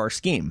that fit our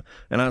scheme.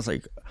 And I was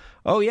like,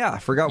 oh yeah, I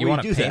forgot we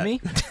do that. Me?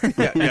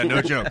 yeah,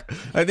 no joke.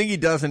 I think he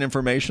does in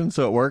information,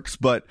 so it works.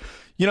 But,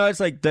 it's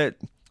like that.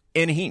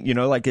 And he,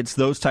 like, it's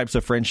those types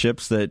of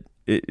friendships that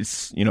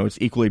it's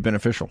equally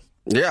beneficial.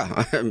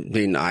 Yeah, I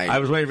mean, I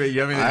was waiting for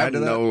you. I have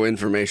no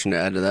information to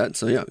add to that.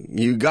 So yeah,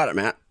 you got it,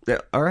 Matt. Yeah,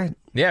 all right.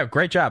 Yeah,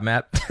 great job,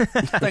 Matt.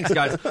 Thanks,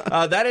 guys.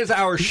 That is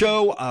our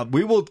show.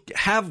 We will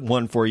have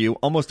one for you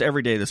almost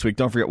every day this week.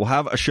 Don't forget, we'll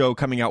have a show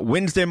coming out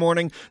Wednesday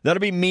morning. That'll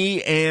be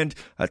me and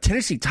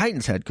Tennessee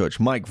Titans head coach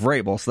Mike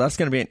Vrabel. So that's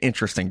going to be an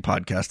interesting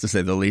podcast, to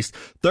say the least.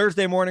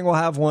 Thursday morning, we'll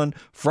have one.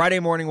 Friday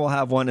morning, we'll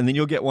have one. And then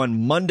you'll get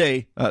one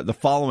Monday, the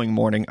following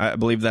morning. I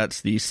believe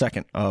that's the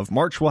 2nd of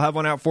March. We'll have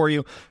one out for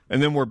you.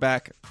 And then we're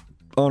back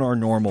on our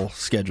normal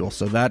schedule.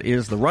 So that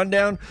is the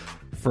rundown.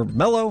 For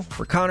Mello,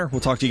 for Connor,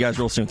 we'll talk to you guys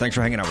real soon. Thanks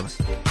for hanging out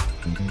with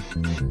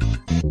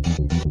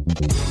us.